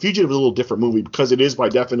Fugitive is a little different movie because it is by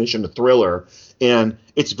definition a thriller, and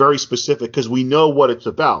it's very specific because we know what it's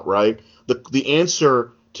about, right? The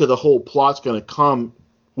answer to the whole plot's going to come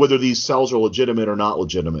whether these cells are legitimate or not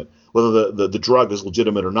legitimate, whether the drug is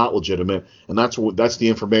legitimate or not legitimate, and that's the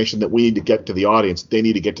information that we need to get to the audience. They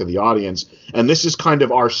need to get to the audience, and this is kind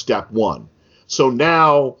of our step one. So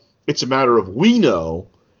now it's a matter of we know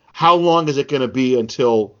how long is it going to be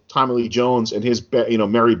until Tommy Lee Jones and his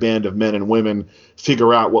merry band of men and women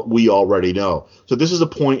figure out what we already know. So this is a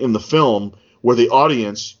point in the film where the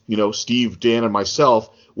audience, Steve, Dan, and myself,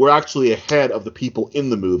 we're actually ahead of the people in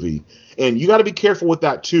the movie. And you got to be careful with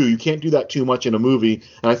that, too. You can't do that too much in a movie.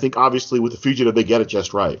 And I think, obviously, with The Fugitive, they get it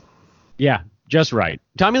just right. Yeah, just right.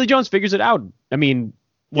 Tommy Lee Jones figures it out. I mean,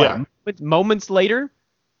 moments later?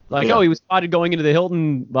 He was spotted going into the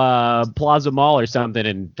Hilton Plaza Mall or something,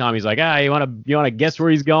 and Tommy's like, you want to guess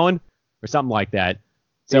where he's going? Or something like that.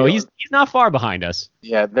 So he's not far behind us.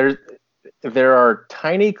 Yeah, there are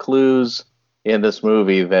tiny clues in this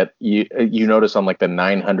movie that you notice on like the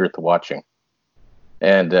 900th watching.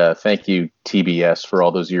 And thank you, TBS, for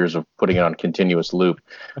all those years of putting it on continuous loop.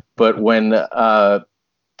 But when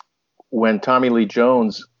Tommy Lee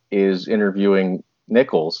Jones is interviewing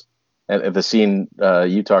Nichols, and the scene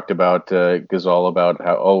you talked about, Ghazal, about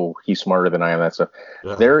how, he's smarter than I am, that stuff.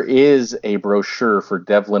 Yeah. There is a brochure for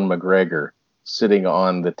Devlin McGregor sitting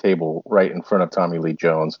on the table right in front of Tommy Lee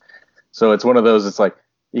Jones. So it's one of those, it's like,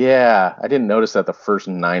 yeah, I didn't notice that the first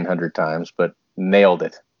 900 times, but nailed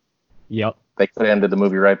it. Yep. They could have ended the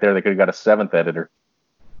movie right there. They could have got a 7th editor.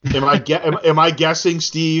 Am I guessing,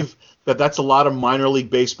 Steve, that's a lot of minor league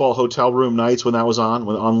baseball hotel room nights when that was on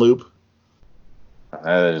loop?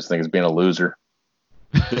 I just think it's being a loser.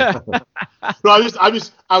 No, I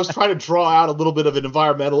was trying to draw out a little bit of an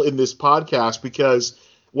environmental in this podcast, because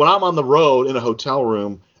when I'm on the road in a hotel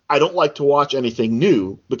room, I don't like to watch anything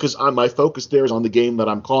new because my focus there is on the game that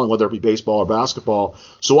I'm calling, whether it be baseball or basketball.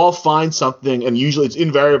 So I'll find something, and usually it's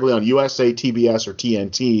invariably on USA, TBS, or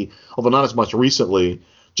TNT, although not as much recently.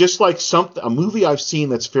 Just like a movie I've seen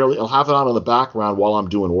I'll have it on in the background while I'm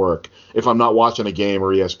doing work if I'm not watching a game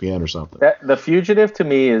or ESPN or something. The Fugitive to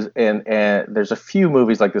me is, and there's a few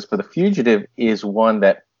movies like this, but The Fugitive is one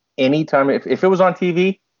that anytime, if it was on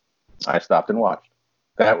TV, I stopped and watched.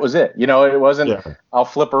 That was it. It wasn't, I'll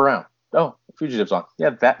flip around. Oh, Fugitive's on.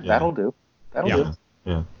 Yeah, that'll do. That'll do.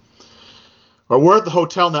 Yeah. Well, we're at the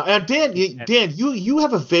hotel now. And Dan, you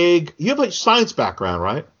have a science background,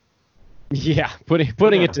 right? Yeah,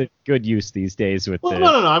 putting it to good use these days with No.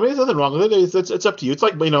 I mean, there's nothing wrong with it. It's up to you. It's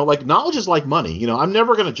like, like knowledge is like money. I'm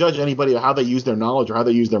never going to judge anybody on how they use their knowledge or how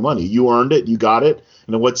they use their money. You earned it. You got it.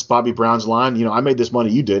 What's Bobby Brown's line? I made this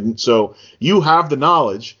money. You didn't. So you have the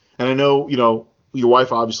knowledge. And I know, your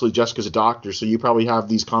wife, obviously, Jessica's a doctor, so you probably have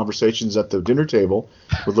these conversations at the dinner table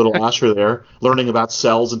with little Asher there, learning about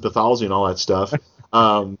cells and pathology and all that stuff.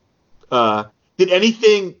 Did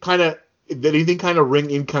anything kind of ring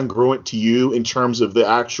incongruent to you in terms of the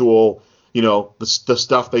actual, the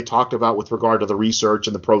stuff they talked about with regard to the research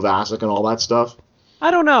and the Provasic and all that stuff?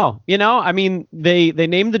 I don't know. I mean, they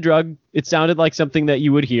named the drug. It sounded like something that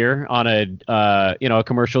you would hear on a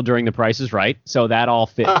commercial during The Price is Right. So that all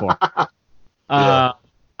fit for it.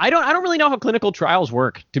 I don't really know how clinical trials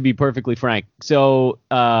work, to be perfectly frank. So,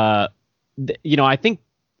 I think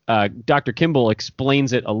Dr. Kimball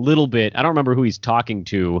explains it a little bit. I don't remember who he's talking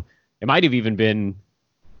to. It might have even been,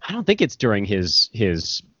 I don't think it's during his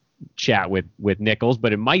chat with Nichols,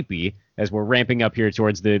 but it might be as we're ramping up here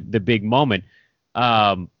towards the big moment.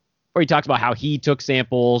 Where he talks about how he took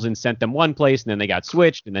samples and sent them one place, and then they got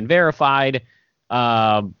switched and then verified.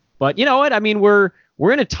 But you know what? I mean, we're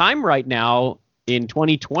in a time right now in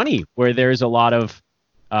 2020 where there's a lot of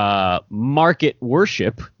market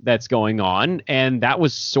worship that's going on, and that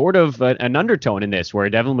was sort of an undertone in this, where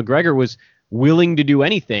Devlin McGregor was willing to do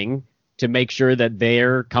anything to make sure that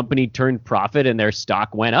their company turned profit and their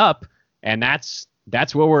stock went up, and that's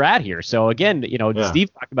where we're at here. So again,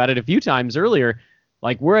 Steve talked about it a few times earlier.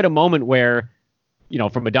 Like, we're at a moment where,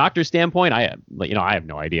 from a doctor's standpoint, I have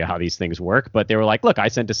no idea how these things work, but they were like, look, I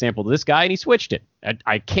sent a sample to this guy and he switched it.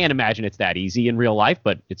 I can't imagine it's that easy in real life,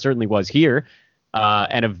 but it certainly was here.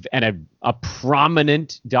 And a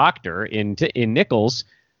prominent doctor in Nichols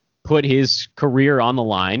put his career on the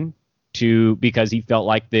line because he felt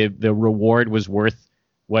like the reward was worth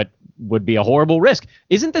what would be a horrible risk.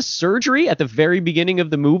 Isn't the surgery at the very beginning of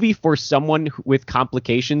the movie for someone with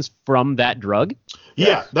complications from that drug?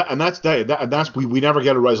 Yeah, we never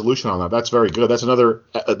get a resolution on that. That's very good. That's another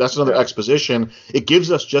exposition. It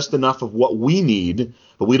gives us just enough of what we need,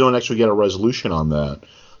 but we don't actually get a resolution on that.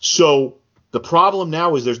 So the problem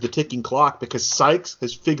now is there's the ticking clock, because Sykes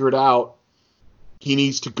has figured out he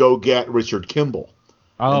needs to go get Richard Kimball.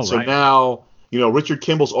 Oh, and so right. now, Richard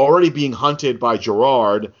Kimball's already being hunted by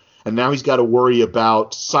Gerard, and now he's got to worry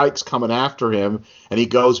about Sykes coming after him, and he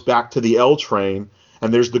goes back to the L train,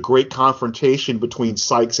 and there's the great confrontation between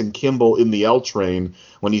Sykes and Kimball in the L train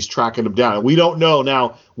when he's tracking him down. And we don't know.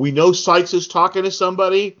 Now, we know Sykes is talking to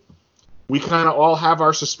somebody. We kind of all have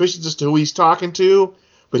our suspicions as to who he's talking to,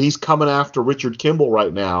 but he's coming after Richard Kimball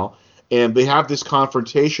right now, and they have this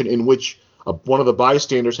confrontation in which one of the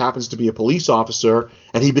bystanders happens to be a police officer,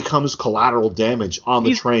 and he becomes collateral damage on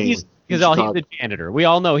the train. He's a janitor. We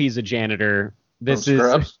all know he's a janitor. This is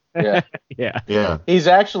Scrubs? Yeah. Yeah. He's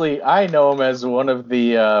actually, I know him as one of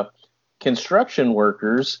the construction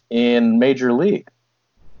workers in Major League.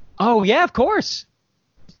 Oh yeah, of course.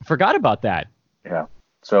 Forgot about that. Yeah.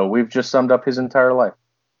 So we've just summed up his entire life.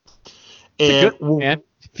 And Good, man.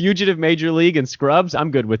 Fugitive, Major League, and Scrubs.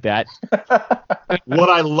 I'm good with that. what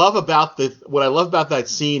I love about that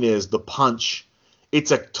scene is the punch.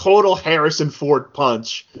 It's a total Harrison Ford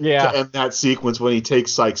punch to end that sequence when he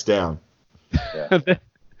takes Sykes down. Yeah.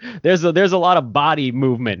 There's a lot of body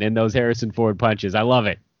movement in those Harrison Ford punches. I love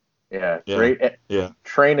it. Yeah. Yeah. Great. Yeah.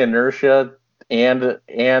 Train inertia and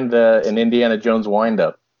an Indiana Jones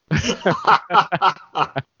windup.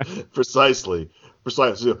 Precisely.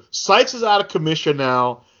 Sykes is out of commission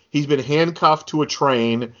now. He's been handcuffed to a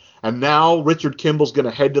train, and now Richard Kimball's going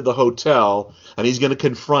to head to the hotel, and he's going to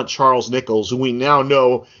confront Charles Nichols, who we now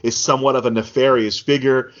know is somewhat of a nefarious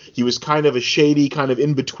figure. He was kind of a shady, kind of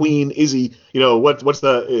in between. Is he?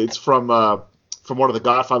 It's from one of the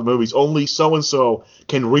Godfather movies. Only so and so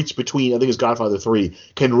can reach between. I think it's Godfather 3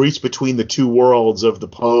 can reach between the two worlds of the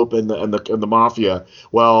Pope and the mafia.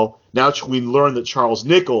 Well, now we learn that Charles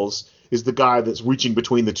Nichols is the guy that's reaching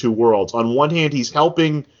between the two worlds. On one hand, he's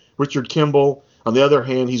helping Richard Kimball. On the other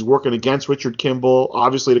hand, he's working against Richard Kimball,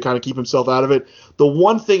 obviously to kind of keep himself out of it. The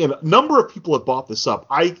one thing, and a number of people have bought this up.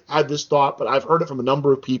 I had this thought, but I've heard it from a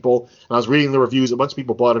number of people, and I was reading the reviews, a bunch of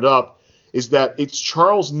people bought it up, is that it's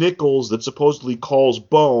Charles Nichols that supposedly calls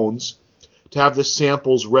Bones to have the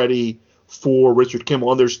samples ready for Richard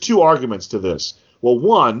Kimball. And there's two arguments to this. Well,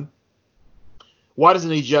 one, why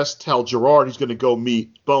doesn't he just tell Gerard he's going to go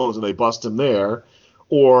meet Bones and they bust him there?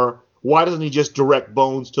 Or why doesn't he just direct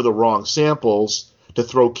Bones to the wrong samples to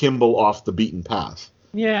throw Kimball off the beaten path?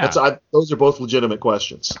 Yeah. Those are both legitimate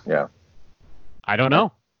questions. Yeah. I don't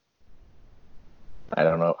know. I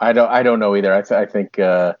don't know. I don't know either. I think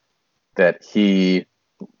that he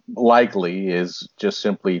likely is just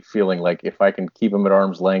simply feeling like if I can keep him at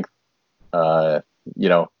arm's length,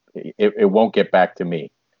 it won't get back to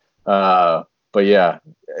me. But yeah,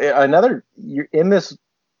 you're in this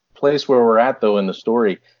place where we're at though in the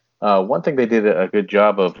story. One thing they did a good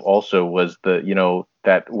job of also was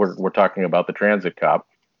that we're talking about the transit cop.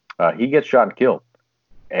 He gets shot and killed,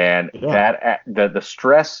 and that the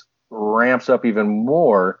stress ramps up even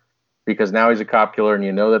more because now he's a cop killer, and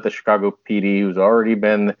you know that the Chicago PD, who's already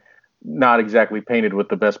been not exactly painted with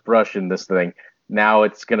the best brush in this thing, now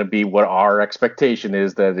it's going to be what our expectation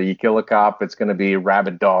is that you kill a cop, it's going to be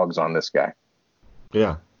rabid dogs on this guy.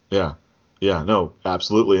 Yeah, no,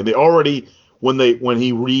 absolutely. And they already when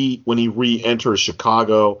he re-enters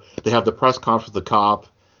Chicago, they have the press conference with the cop,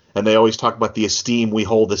 and they always talk about the esteem we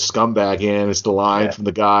hold this scumbag in. It's the line from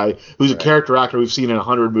the guy who's a character actor we've seen in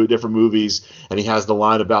 100 different movies, and he has the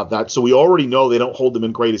line about that. So we already know they don't hold him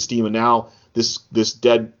in great esteem, and now this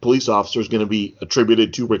dead police officer is going to be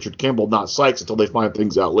attributed to Richard Kimball, not Sykes, until they find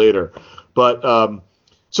things out later. But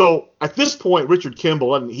so at this point, Richard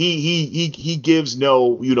Kimball, and he gives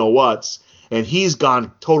no you-know-whats, and he's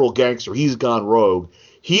gone total gangster. He's gone rogue.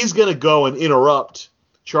 He's going to go and interrupt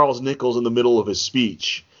Charles Nichols in the middle of his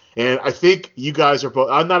speech. And I think you guys are both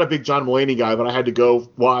 – I'm not a big John Mulaney guy, but I had to go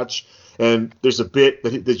watch, and there's a bit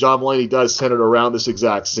that John Mulaney does centered around this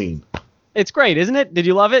exact scene. It's great, isn't it? Did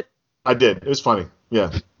you love it? I did. It was funny.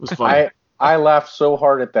 Yeah, it was funny. I laughed so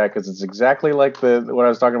hard at that because it's exactly like what I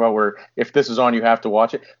was talking about where if this is on, you have to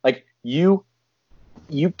watch it. Like, you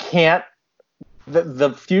can't –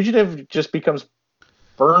 the fugitive just becomes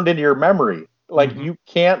burned into your memory. Like, you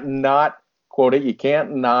can't not quote it. You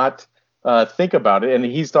can't not think about it. And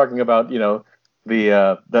he's talking about,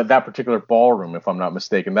 that particular ballroom, if I'm not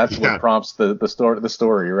mistaken. That's what prompts the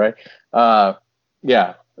story, right? Mulaney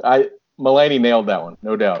nailed that one,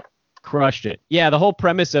 no doubt. Crushed it. Yeah, the whole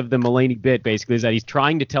premise of the Mulaney bit basically is that he's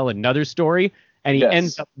trying to tell another story, and he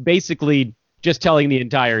ends up basically just telling the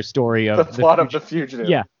entire story of the plot of The Fugitive.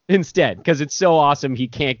 Yeah, instead, because it's so awesome he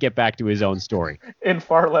can't get back to his own story. In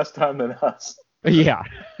far less time than us. Yeah.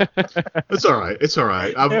 It's all right. It's all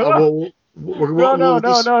right. No,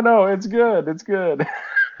 it's good. It's good.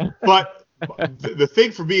 But the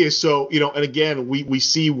thing for me is and again, we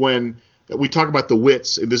see when we talk about the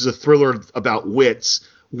wits, and this is a thriller about wits,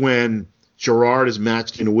 when Gerard is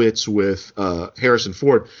matched in wits with Harrison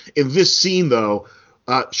Ford. In this scene, though,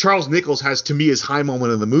 Charles Nichols has, to me, his high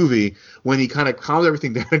moment in the movie when he kind of calms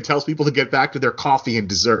everything down and tells people to get back to their coffee and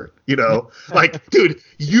dessert. Like, dude,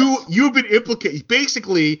 you've been implicated.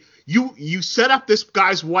 Basically, you set up this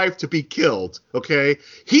guy's wife to be killed, okay?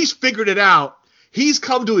 He's figured it out. He's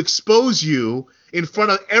come to expose you in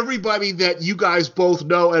front of everybody that you guys both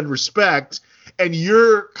know and respect, and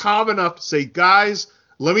you're calm enough to say, guys,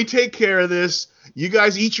 let me take care of this. You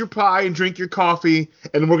guys eat your pie and drink your coffee,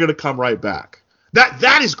 and we're going to come right back.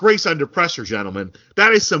 That is grace under pressure, gentlemen.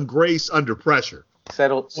 That is some grace under pressure.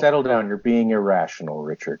 Settle down. You're being irrational,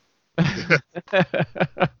 Richard.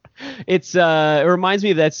 It reminds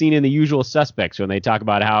me of that scene in The Usual Suspects when they talk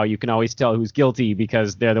about how you can always tell who's guilty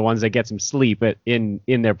because they're the ones that get some sleep in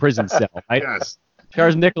their prison cell. Right? Yes.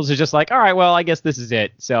 Charles Nichols is just like, all right, well, I guess this is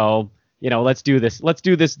it. So, let's do this. Let's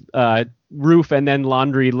do this roof and then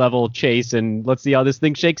laundry level chase, and let's see how this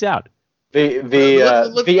thing shakes out.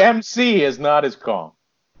 The MC is not as calm.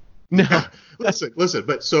 No. listen.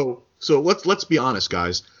 But so let's be honest,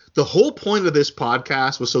 guys. The whole point of this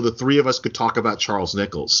podcast was so the three of us could talk about Charles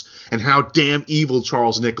Nichols and how damn evil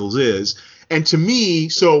Charles Nichols is. And to me,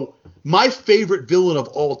 so my favorite villain of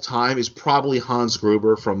all time is probably Hans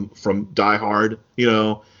Gruber from Die Hard,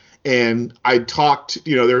 And I talked,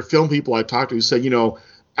 there are film people I talked to who said,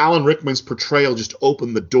 Alan Rickman's portrayal just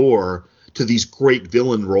opened the door to these great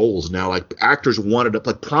villain roles now. Like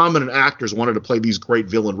prominent actors wanted to play these great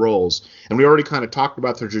villain roles. And we already kind of talked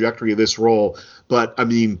about the trajectory of this role. But, I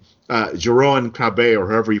mean, Jeroen Krabbe, or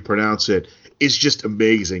however you pronounce it, is just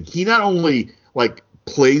amazing. He not only,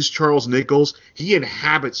 plays Charles Nichols, he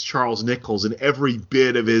inhabits Charles Nichols in every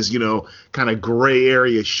bit of his, kind of gray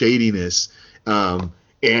area shadiness. And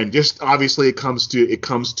just obviously it comes to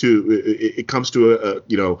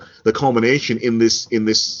the culmination in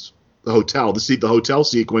this hotel, the hotel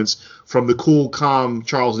sequence, from the cool, calm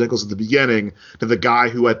Charles Nichols at the beginning to the guy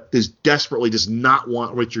who desperately does not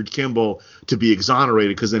want Richard Kimball to be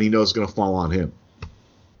exonerated because then he knows it's going to fall on him.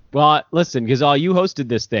 Well, listen, Ghazal, you hosted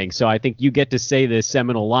this thing, so I think you get to say this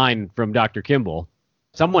seminal line from Dr. Kimball.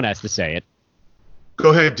 Someone has to say it. Go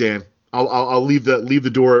ahead, Dan. I'll leave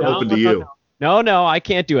the door open to you. No, I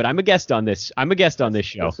can't do it. I'm a guest on this.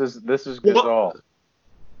 show. This is Ghazal.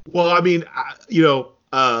 Well, I mean,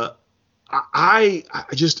 I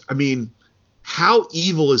how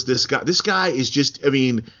evil is this guy? This guy is just,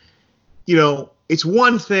 it's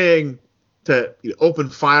one thing to open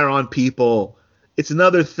fire on people. It's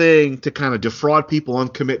another thing to kind of defraud people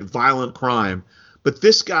and commit violent crime. But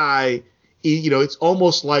this guy, it's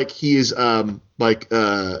almost like he is he's a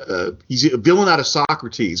villain out of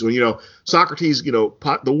Socrates. When, Socrates,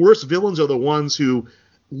 the worst villains are the ones who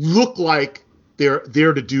look like they're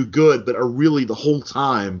there to do good, but are really the whole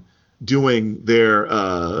time doing their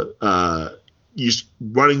just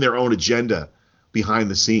running their own agenda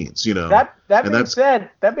behind the scenes, That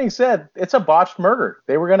being said, it's a botched murder.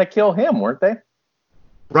 They were going to kill him, weren't they?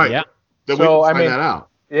 Right. Yeah. Then we can find that out.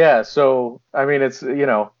 Yeah. So I mean, it's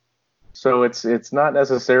so it's not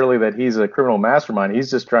necessarily that he's a criminal mastermind. He's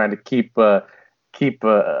just trying to keep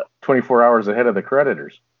 24 hours ahead of the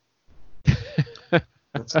creditors.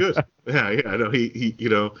 That's good. Yeah. I know he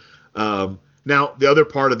now the other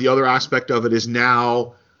aspect of it is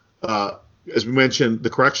now, as we mentioned, the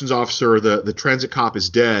corrections officer, the transit cop is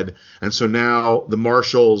dead, and so now the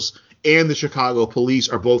marshals and the Chicago police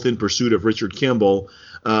are both in pursuit of Richard Kimball.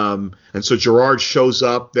 And so Gerard shows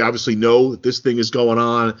up. They obviously know that this thing is going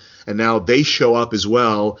on, and now they show up as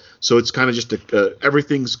well. So it's kind of just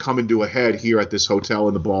everything's coming to a head here at this hotel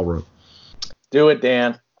in the ballroom. Do it,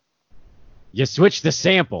 Dan. You switch the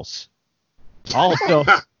samples. Also,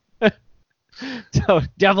 so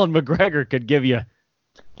Devlin McGregor could give you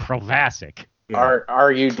Provasic.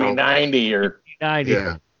 RUD90 or 90.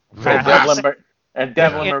 Yeah. And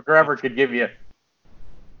Devlin McGregor could give you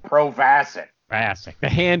Provasic. The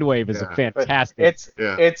hand wave is a fantastic.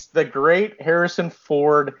 It's the great Harrison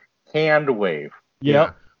Ford hand wave. Yep.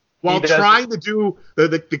 Yeah. While trying to do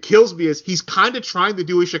the kills me is he's kind of trying to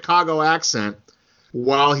do a Chicago accent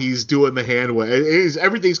while he's doing the hand wave.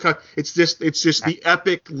 Everything's kind of, it's just the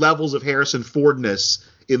epic levels of Harrison Fordness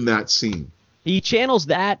in that scene. He channels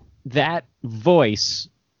that voice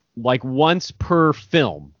like once per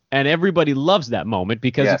film. And everybody loves that moment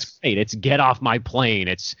because it's great. It's Get Off My Plane.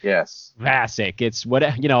 It's Vasic. It's what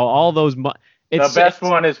all those. The best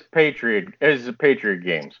one is Patriot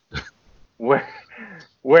Games,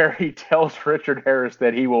 where he tells Richard Harris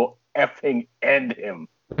that he will effing end him.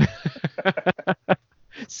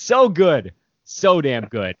 So good, so damn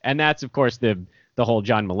good, and that's of course the whole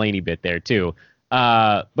John Mulaney bit there too.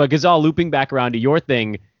 But Ghazal, looping back around to your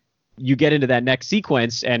thing. You get into that next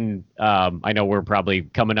sequence, and I know we're probably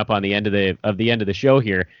coming up on the end of the show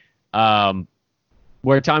here,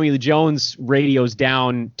 where Tommy Lee Jones radios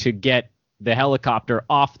down to get the helicopter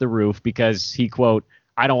off the roof because he, quote,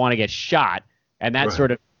 I don't want to get shot. And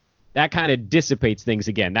that that kind of dissipates things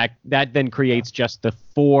again. That then creates just the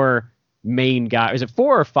 4 main guys. Is it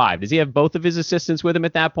 4 or 5? Does he have both of his assistants with him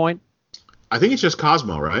at that point? I think it's just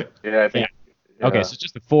Cosmo, right? Yeah, I think. Yeah. Okay, so it's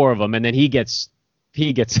just the 4 of them, and then he gets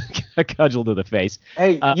a cudgel to the face.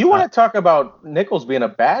 Hey, you want to talk about Nichols being a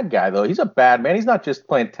bad guy, though? He's a bad man. He's not just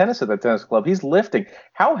playing tennis at the tennis club. He's lifting.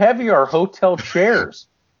 How heavy are hotel chairs?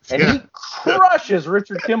 And he crushes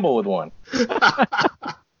Richard Kimball with one.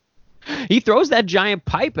 He throws that giant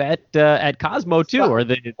pipe at Cosmo too, or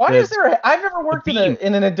is there? I've never worked in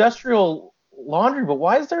an industrial laundry, but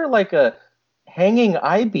why is there like a hanging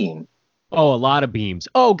I-beam? Oh, a lot of beams.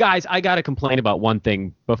 Oh, guys, I got to complain about one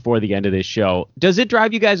thing before the end of this show. Does it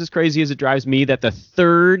drive you guys as crazy as it drives me that the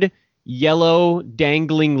 3rd yellow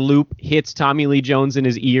dangling loop hits Tommy Lee Jones in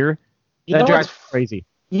his ear? That drives me crazy.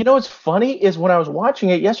 You know what's funny is when I was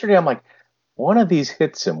watching it yesterday, I'm like, one of these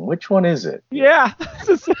hits him. Which one is it? Yeah.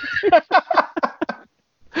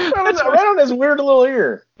 Right on his weird little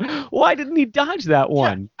ear. Why didn't he dodge that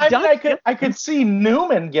one? Yeah, I could see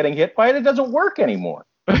Newman getting hit by it. It doesn't work anymore.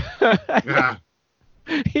 Yeah.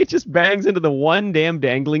 He just bangs into the one damn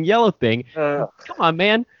dangling yellow thing. Come on,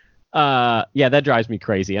 man. Yeah, that drives me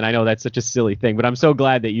crazy, and I know that's such a silly thing, but I'm so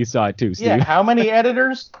glad that you saw it too, Steve. Yeah, how many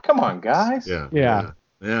editors? Come on, guys. Yeah,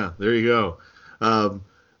 there you go.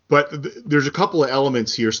 But there's a couple of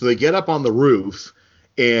elements here. So they get up on the roof,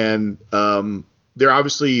 and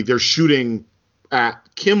they're shooting at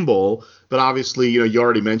Kimball, but obviously, you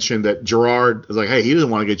already mentioned that Gerard is like, hey, he doesn't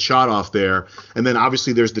want to get shot off there. And then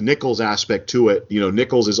obviously there's the Nichols aspect to it.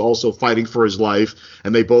 Nichols is also fighting for his life,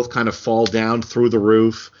 and they both kind of fall down through the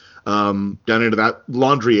roof, down into that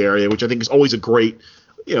laundry area, which I think is always a great,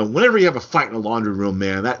 whenever you have a fight in a laundry room,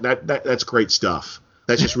 man, that's great stuff.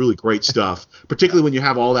 That's just really great stuff, particularly when you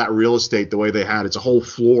have all that real estate the way they had. It's a whole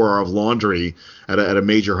floor of laundry at a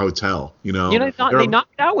major hotel. They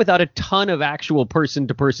knocked it out without a ton of actual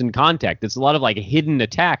person-to-person contact. It's a lot of like hidden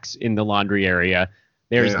attacks in the laundry area.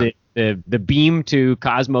 There's the beam to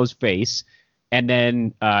Cosmo's face, and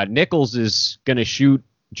then Nichols is going to shoot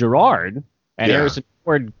Gerard, and Harrison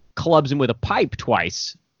Ford clubs him with a pipe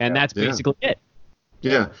twice, and that's basically it.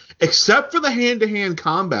 Yeah, except for the hand-to-hand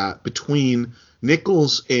combat between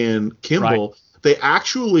Nichols and Kimball, they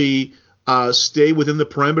actually stay within the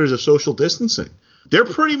parameters of social distancing. They're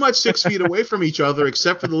pretty much 6 feet away from each other,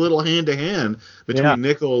 except for the little hand-to-hand between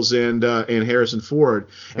Nichols and Harrison Ford.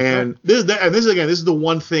 And this is the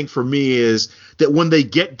one thing for me is that when they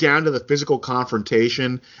get down to the physical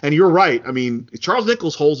confrontation, and you're right, I mean, Charles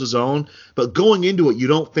Nichols holds his own, but going into it, you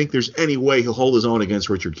don't think there's any way he'll hold his own against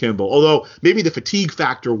Richard Kimball. Although maybe the fatigue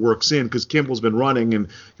factor works in because Kimball's been running and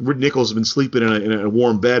Nichols has been sleeping in a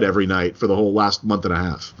warm bed every night for the whole last month and a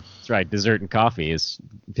half. That's right. Dessert and coffee is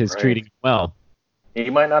treating him well. He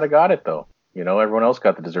might not have got it, though. Everyone else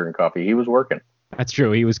got the dessert and coffee. He was working. That's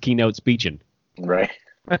true. He was keynote speeching. Right.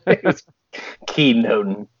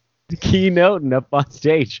 Keynoting up on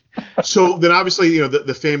stage. So then obviously,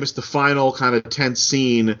 the final kind of tense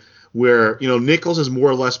scene where, Nichols has more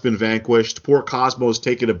or less been vanquished. Poor Cosmo's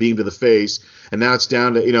taken a beam to the face. And now it's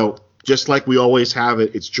down to, just like we always have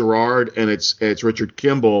it, it's Gerard and it's Richard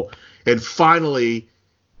Kimball. And finally,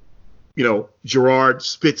 Gerard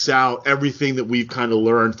spits out everything that we've kind of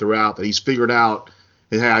learned throughout, that he's figured out.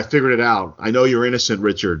 Hey, I figured it out. I know you're innocent,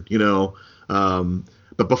 Richard,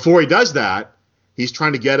 but before he does that, he's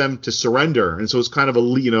trying to get him to surrender. And so it's kind of and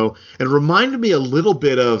it reminded me a little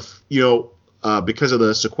bit of, because of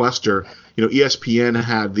the sequester, ESPN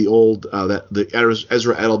had the old, the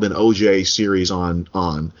Ezra Edelman OJ series on.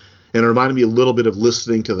 And it reminded me a little bit of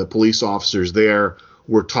listening to the police officers there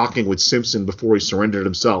were talking with Simpson before he surrendered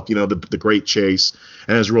himself, the great chase.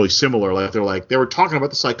 And it was really similar. Like they were talking about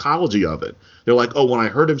the psychology of it. They're like, oh, when I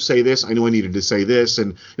heard him say this, I knew I needed to say this.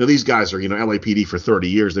 And, these guys are, LAPD for 30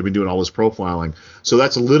 years. They've been doing all this profiling. So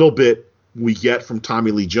that's a little bit we get from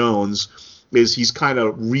Tommy Lee Jones is he's kind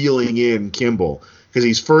of reeling in Kimball because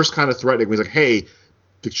he's first kind of threatening. He's like, hey,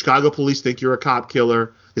 the Chicago police think you're a cop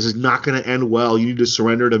killer. This is not going to end well. You need to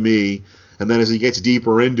surrender to me. And then as he gets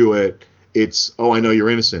deeper into it, it's, oh, I know you're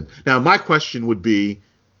innocent. Now, my question would be,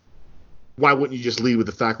 why wouldn't you just lead with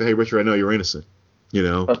the fact that, hey, Richard, I know you're innocent?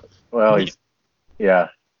 Well, he's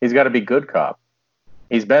got to be good cop.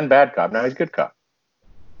 He's been bad cop. Now he's good cop.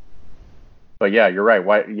 But yeah, you're right.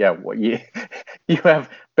 Why? Yeah, you have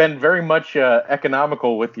been very much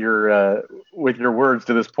economical with your words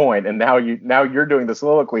to this point, and now you're doing the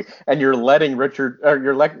soliloquy, and you're letting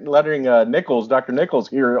Nichols, Dr. Nichols,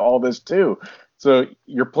 hear all this too. So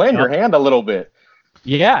you're playing your hand a little bit.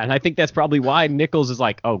 Yeah, and I think that's probably why Nichols is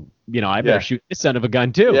like, oh, I better shoot this son of a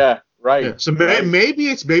gun too. Yeah, Right. Yeah. So right. maybe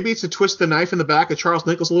it's to twist the knife in the back of Charles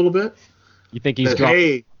Nichols a little bit. You think he's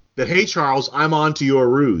Hey Charles, I'm on to your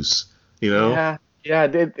ruse. You know? Yeah.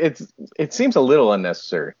 It seems a little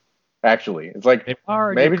unnecessary. Actually, it's like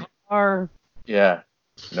maybe. Yeah.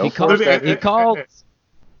 He called.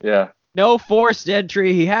 Yeah. No forced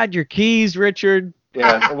entry. He had your keys, Richard.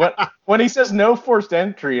 Yeah. When he says no forced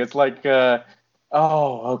entry, it's like, oh,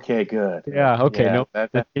 okay, good. Yeah. Okay.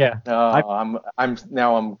 Yeah. No,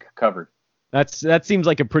 I'm covered. That seems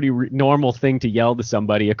like a pretty normal thing to yell to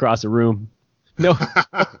somebody across a room. No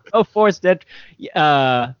forced entry.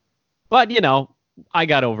 But I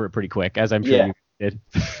got over it pretty quick, as I'm sure you did.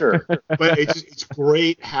 Sure. But it's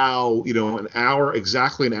great how,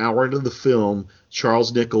 exactly an hour into the film,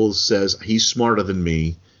 Charles Nichols says he's smarter than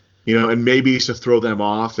me, and maybe it's to throw them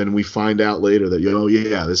off, and we find out later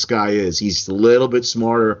that, this guy he's a little bit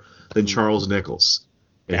smarter than Charles Nichols.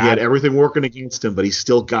 And he had everything working against him, but he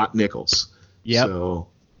still got Nichols. Yep. So,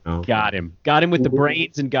 Got him with the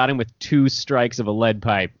brains and got him with 2 strikes of a lead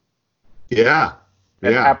pipe. Yeah.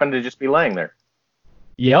 And happened to just be laying there.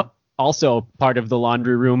 Yep. Also part of the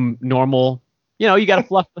laundry room normal. You gotta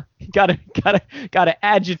fluff, gotta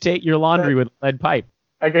agitate your laundry with a lead pipe.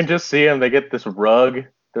 I can just see them. They get this rug.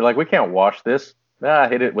 They're like, we can't wash this.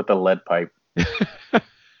 Hit it with a lead pipe.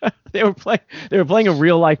 They were playing a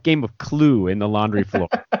real life game of Clue in the laundry floor.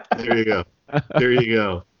 There you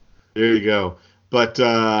go. But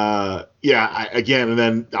again, and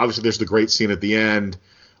then obviously there's the great scene at the end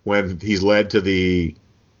when he's led to the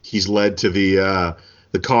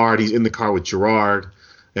car. And he's in the car with Gerard,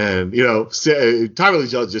 and Tommy Lee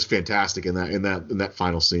Jones is just fantastic in that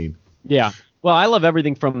final scene. Yeah. Well, I love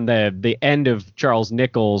everything from the end of Charles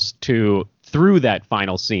Nichols through that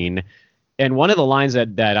final scene. And one of the lines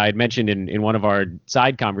that I had mentioned in one of our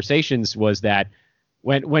side conversations was that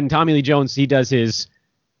when Tommy Lee Jones, he does his,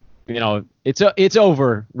 it's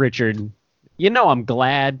over, Richard. I'm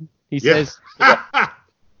glad. He says,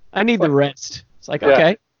 I need the rest. It's like,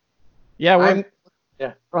 okay. Yeah,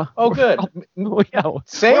 oh, good.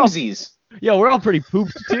 Samesies. We're all pretty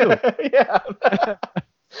pooped too. Yeah.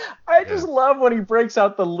 I just love when he breaks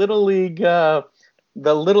out the Little League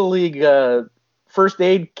first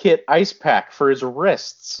aid kit ice pack for his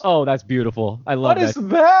wrists. Oh, that's beautiful. I love that. What is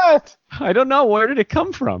that? I don't know. Where did it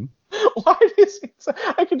come from? Why does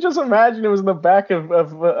I can just imagine it was in the back of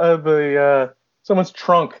the someone's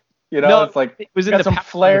trunk. No, it's like it was in got the some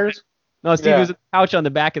flares. No, Steve, it was a pouch on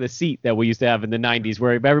the back of the seat that we used to have in the 90s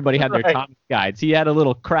where everybody had their comic guides. He had a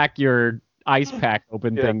little crack your ice pack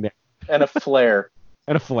open thing there. And a flare.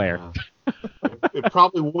 It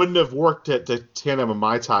probably wouldn't have worked to hand him a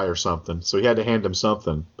Mai Tai or something, so he had to hand him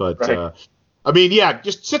something. But,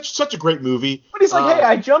 just such a great movie. But he's like, hey,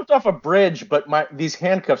 I jumped off a bridge, but these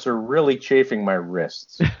handcuffs are really chafing my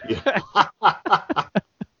wrists.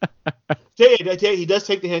 He does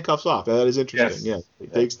take the handcuffs off. That is interesting. Yes. Yeah,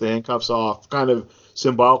 he takes the handcuffs off, kind of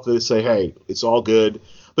symbolically to say, hey, it's all good.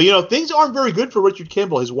 But, things aren't very good for Richard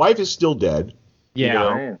Kimball. His wife is still dead.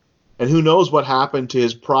 Yeah. And who knows what happened to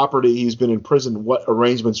his property. He's been in prison, what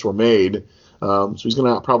arrangements were made. So he's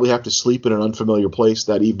going to probably have to sleep in an unfamiliar place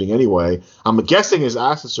that evening anyway. I'm guessing his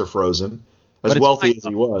assets are frozen, as wealthy as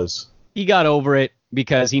he was. He got over it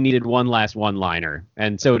because he needed one last one-liner,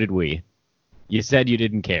 and so did we. You said you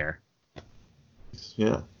didn't care.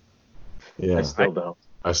 Yeah. I still don't.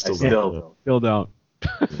 I still don't. Still don't.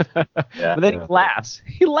 Yeah. But then he laughs.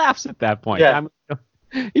 He laughs at that point. Yeah.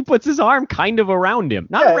 He puts his arm kind of around him.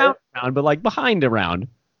 Not around, but like behind around.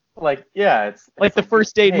 Like, it's like the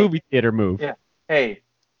first aid movie theater move. Yeah. Hey,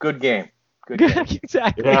 good game. Good game.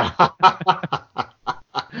 Exactly. Yeah.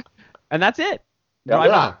 And that's it.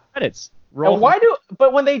 Credits. And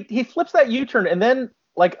but when he flips that U-turn and then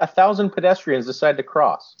like 1,000 pedestrians decide to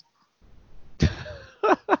cross.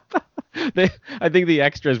 I think the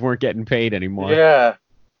extras weren't getting paid anymore. Yeah.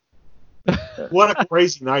 What a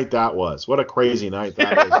crazy night that was. What a crazy night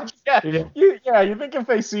that was. You think if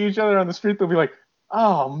they see each other on the street, they'll be like,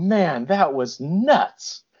 oh man, that was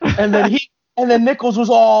nuts. And then Nichols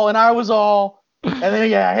was all, and I was all, and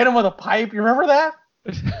then I hit him with a pipe. You remember that?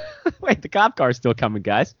 Wait, the cop car's still coming,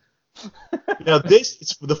 guys.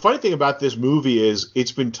 The funny thing about this movie is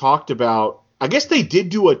it's been talked about. I guess they did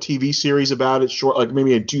do a TV series about it, short, like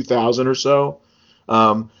maybe in 2000 or so.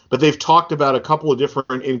 But they've talked about a couple of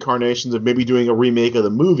different incarnations of maybe doing a remake of the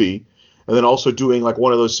movie, and then also doing like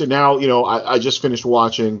one of those. Now, I just finished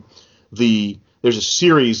watching there's a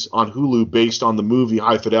series on Hulu based on the movie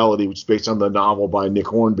High Fidelity, which is based on the novel by Nick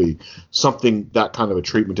Hornby, something that kind of a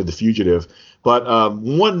treatment to The Fugitive. But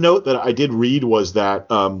one note that I did read was that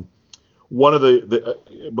one of the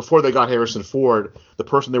before they got Harrison Ford, the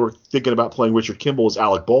person they were thinking about playing Richard Kimball is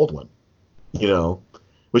Alec Baldwin.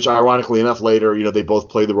 Which ironically enough later, they both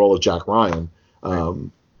played the role of Jack Ryan.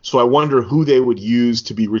 So I wonder who they would use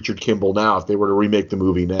to be Richard Kimball now if they were to remake the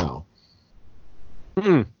movie now.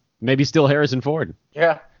 Maybe still Harrison Ford.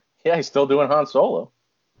 Yeah, he's still doing Han Solo.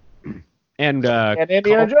 And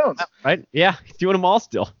Indiana Jones. Right? Yeah, he's doing them all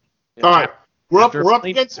still. All right. We're up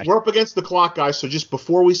against the clock, guys. So just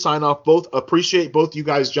before we sign off, appreciate both you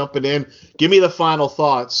guys jumping in. Give me the final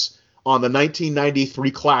thoughts on the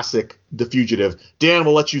 1993 classic, The Fugitive. Dan,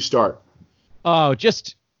 we'll let you start. Oh,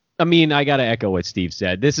 I got to echo what Steve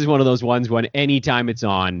said. This is one of those ones when anytime it's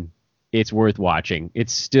on, it's worth watching.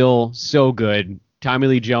 It's still so good. Tommy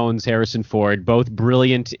Lee Jones, Harrison Ford, both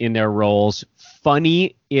brilliant in their roles,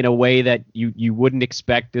 funny in a way that you wouldn't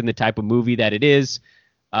expect in the type of movie that it is.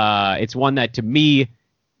 It's one that, to me,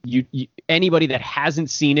 anybody that hasn't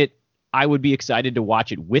seen it, I would be excited to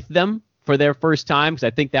watch it with them for their first time, because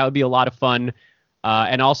I think that would be a lot of fun.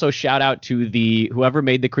 And also shout out to whoever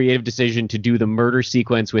made the creative decision to do the murder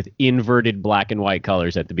sequence with inverted black and white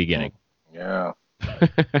colors at the beginning. Yeah.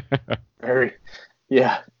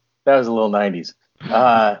 Yeah, that was a little 90s.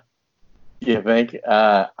 You think?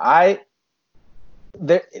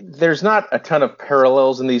 There's not a ton of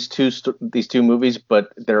parallels in these two movies,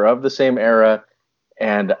 but they're of the same era,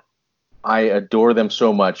 and I adore them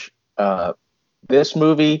so much. This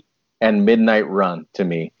movie and Midnight Run, to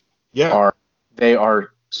me, they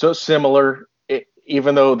are so similar,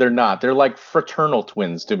 even though they're not. They're like fraternal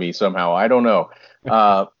twins to me somehow. I don't know,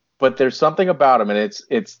 but there's something about them, and it's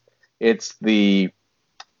the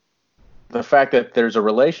fact that there's a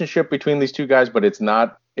relationship between these two guys, but it's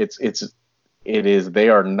not. They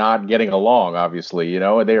are not getting along. Obviously,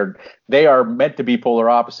 they are meant to be polar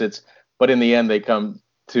opposites, but in the end, they come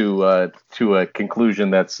to a conclusion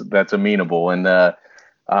that's amenable. And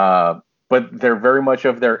but they're very much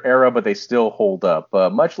of their era, but they still hold up.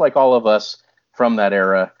 Much like all of us from that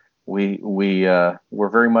era, we're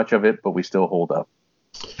very much of it, but we still hold up.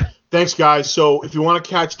 Thanks, guys. So if you want to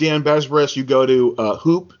catch Dan Besbris, you go to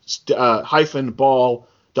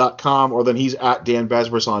hoop-ball.com, or then he's at Dan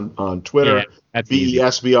Besbris on Twitter,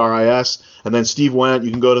 Besbris. And then Steve Wendt,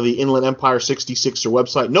 you can go to the Inland Empire 66er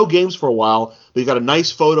website. No games for a while, but you got a nice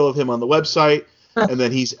photo of him on the website. And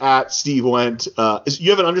then he's at Steve Wendt. You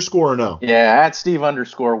have an underscore or no? Yeah, at Steve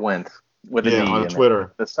 _Wendt with a D on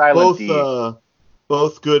Twitter. The silent D.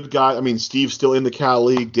 Both good guys. I mean, Steve's still in the Cal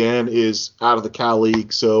League. Dan is out of the Cal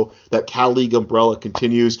League, so that Cal League umbrella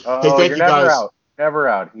continues. Oh, hey, thank you guys. Never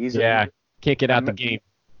out. Can't get out the game.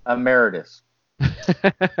 Emeritus.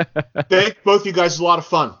 Thank both you guys. It's a lot of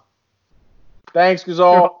fun. Thanks,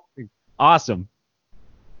 Gazal. Awesome.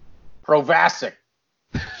 Provasic.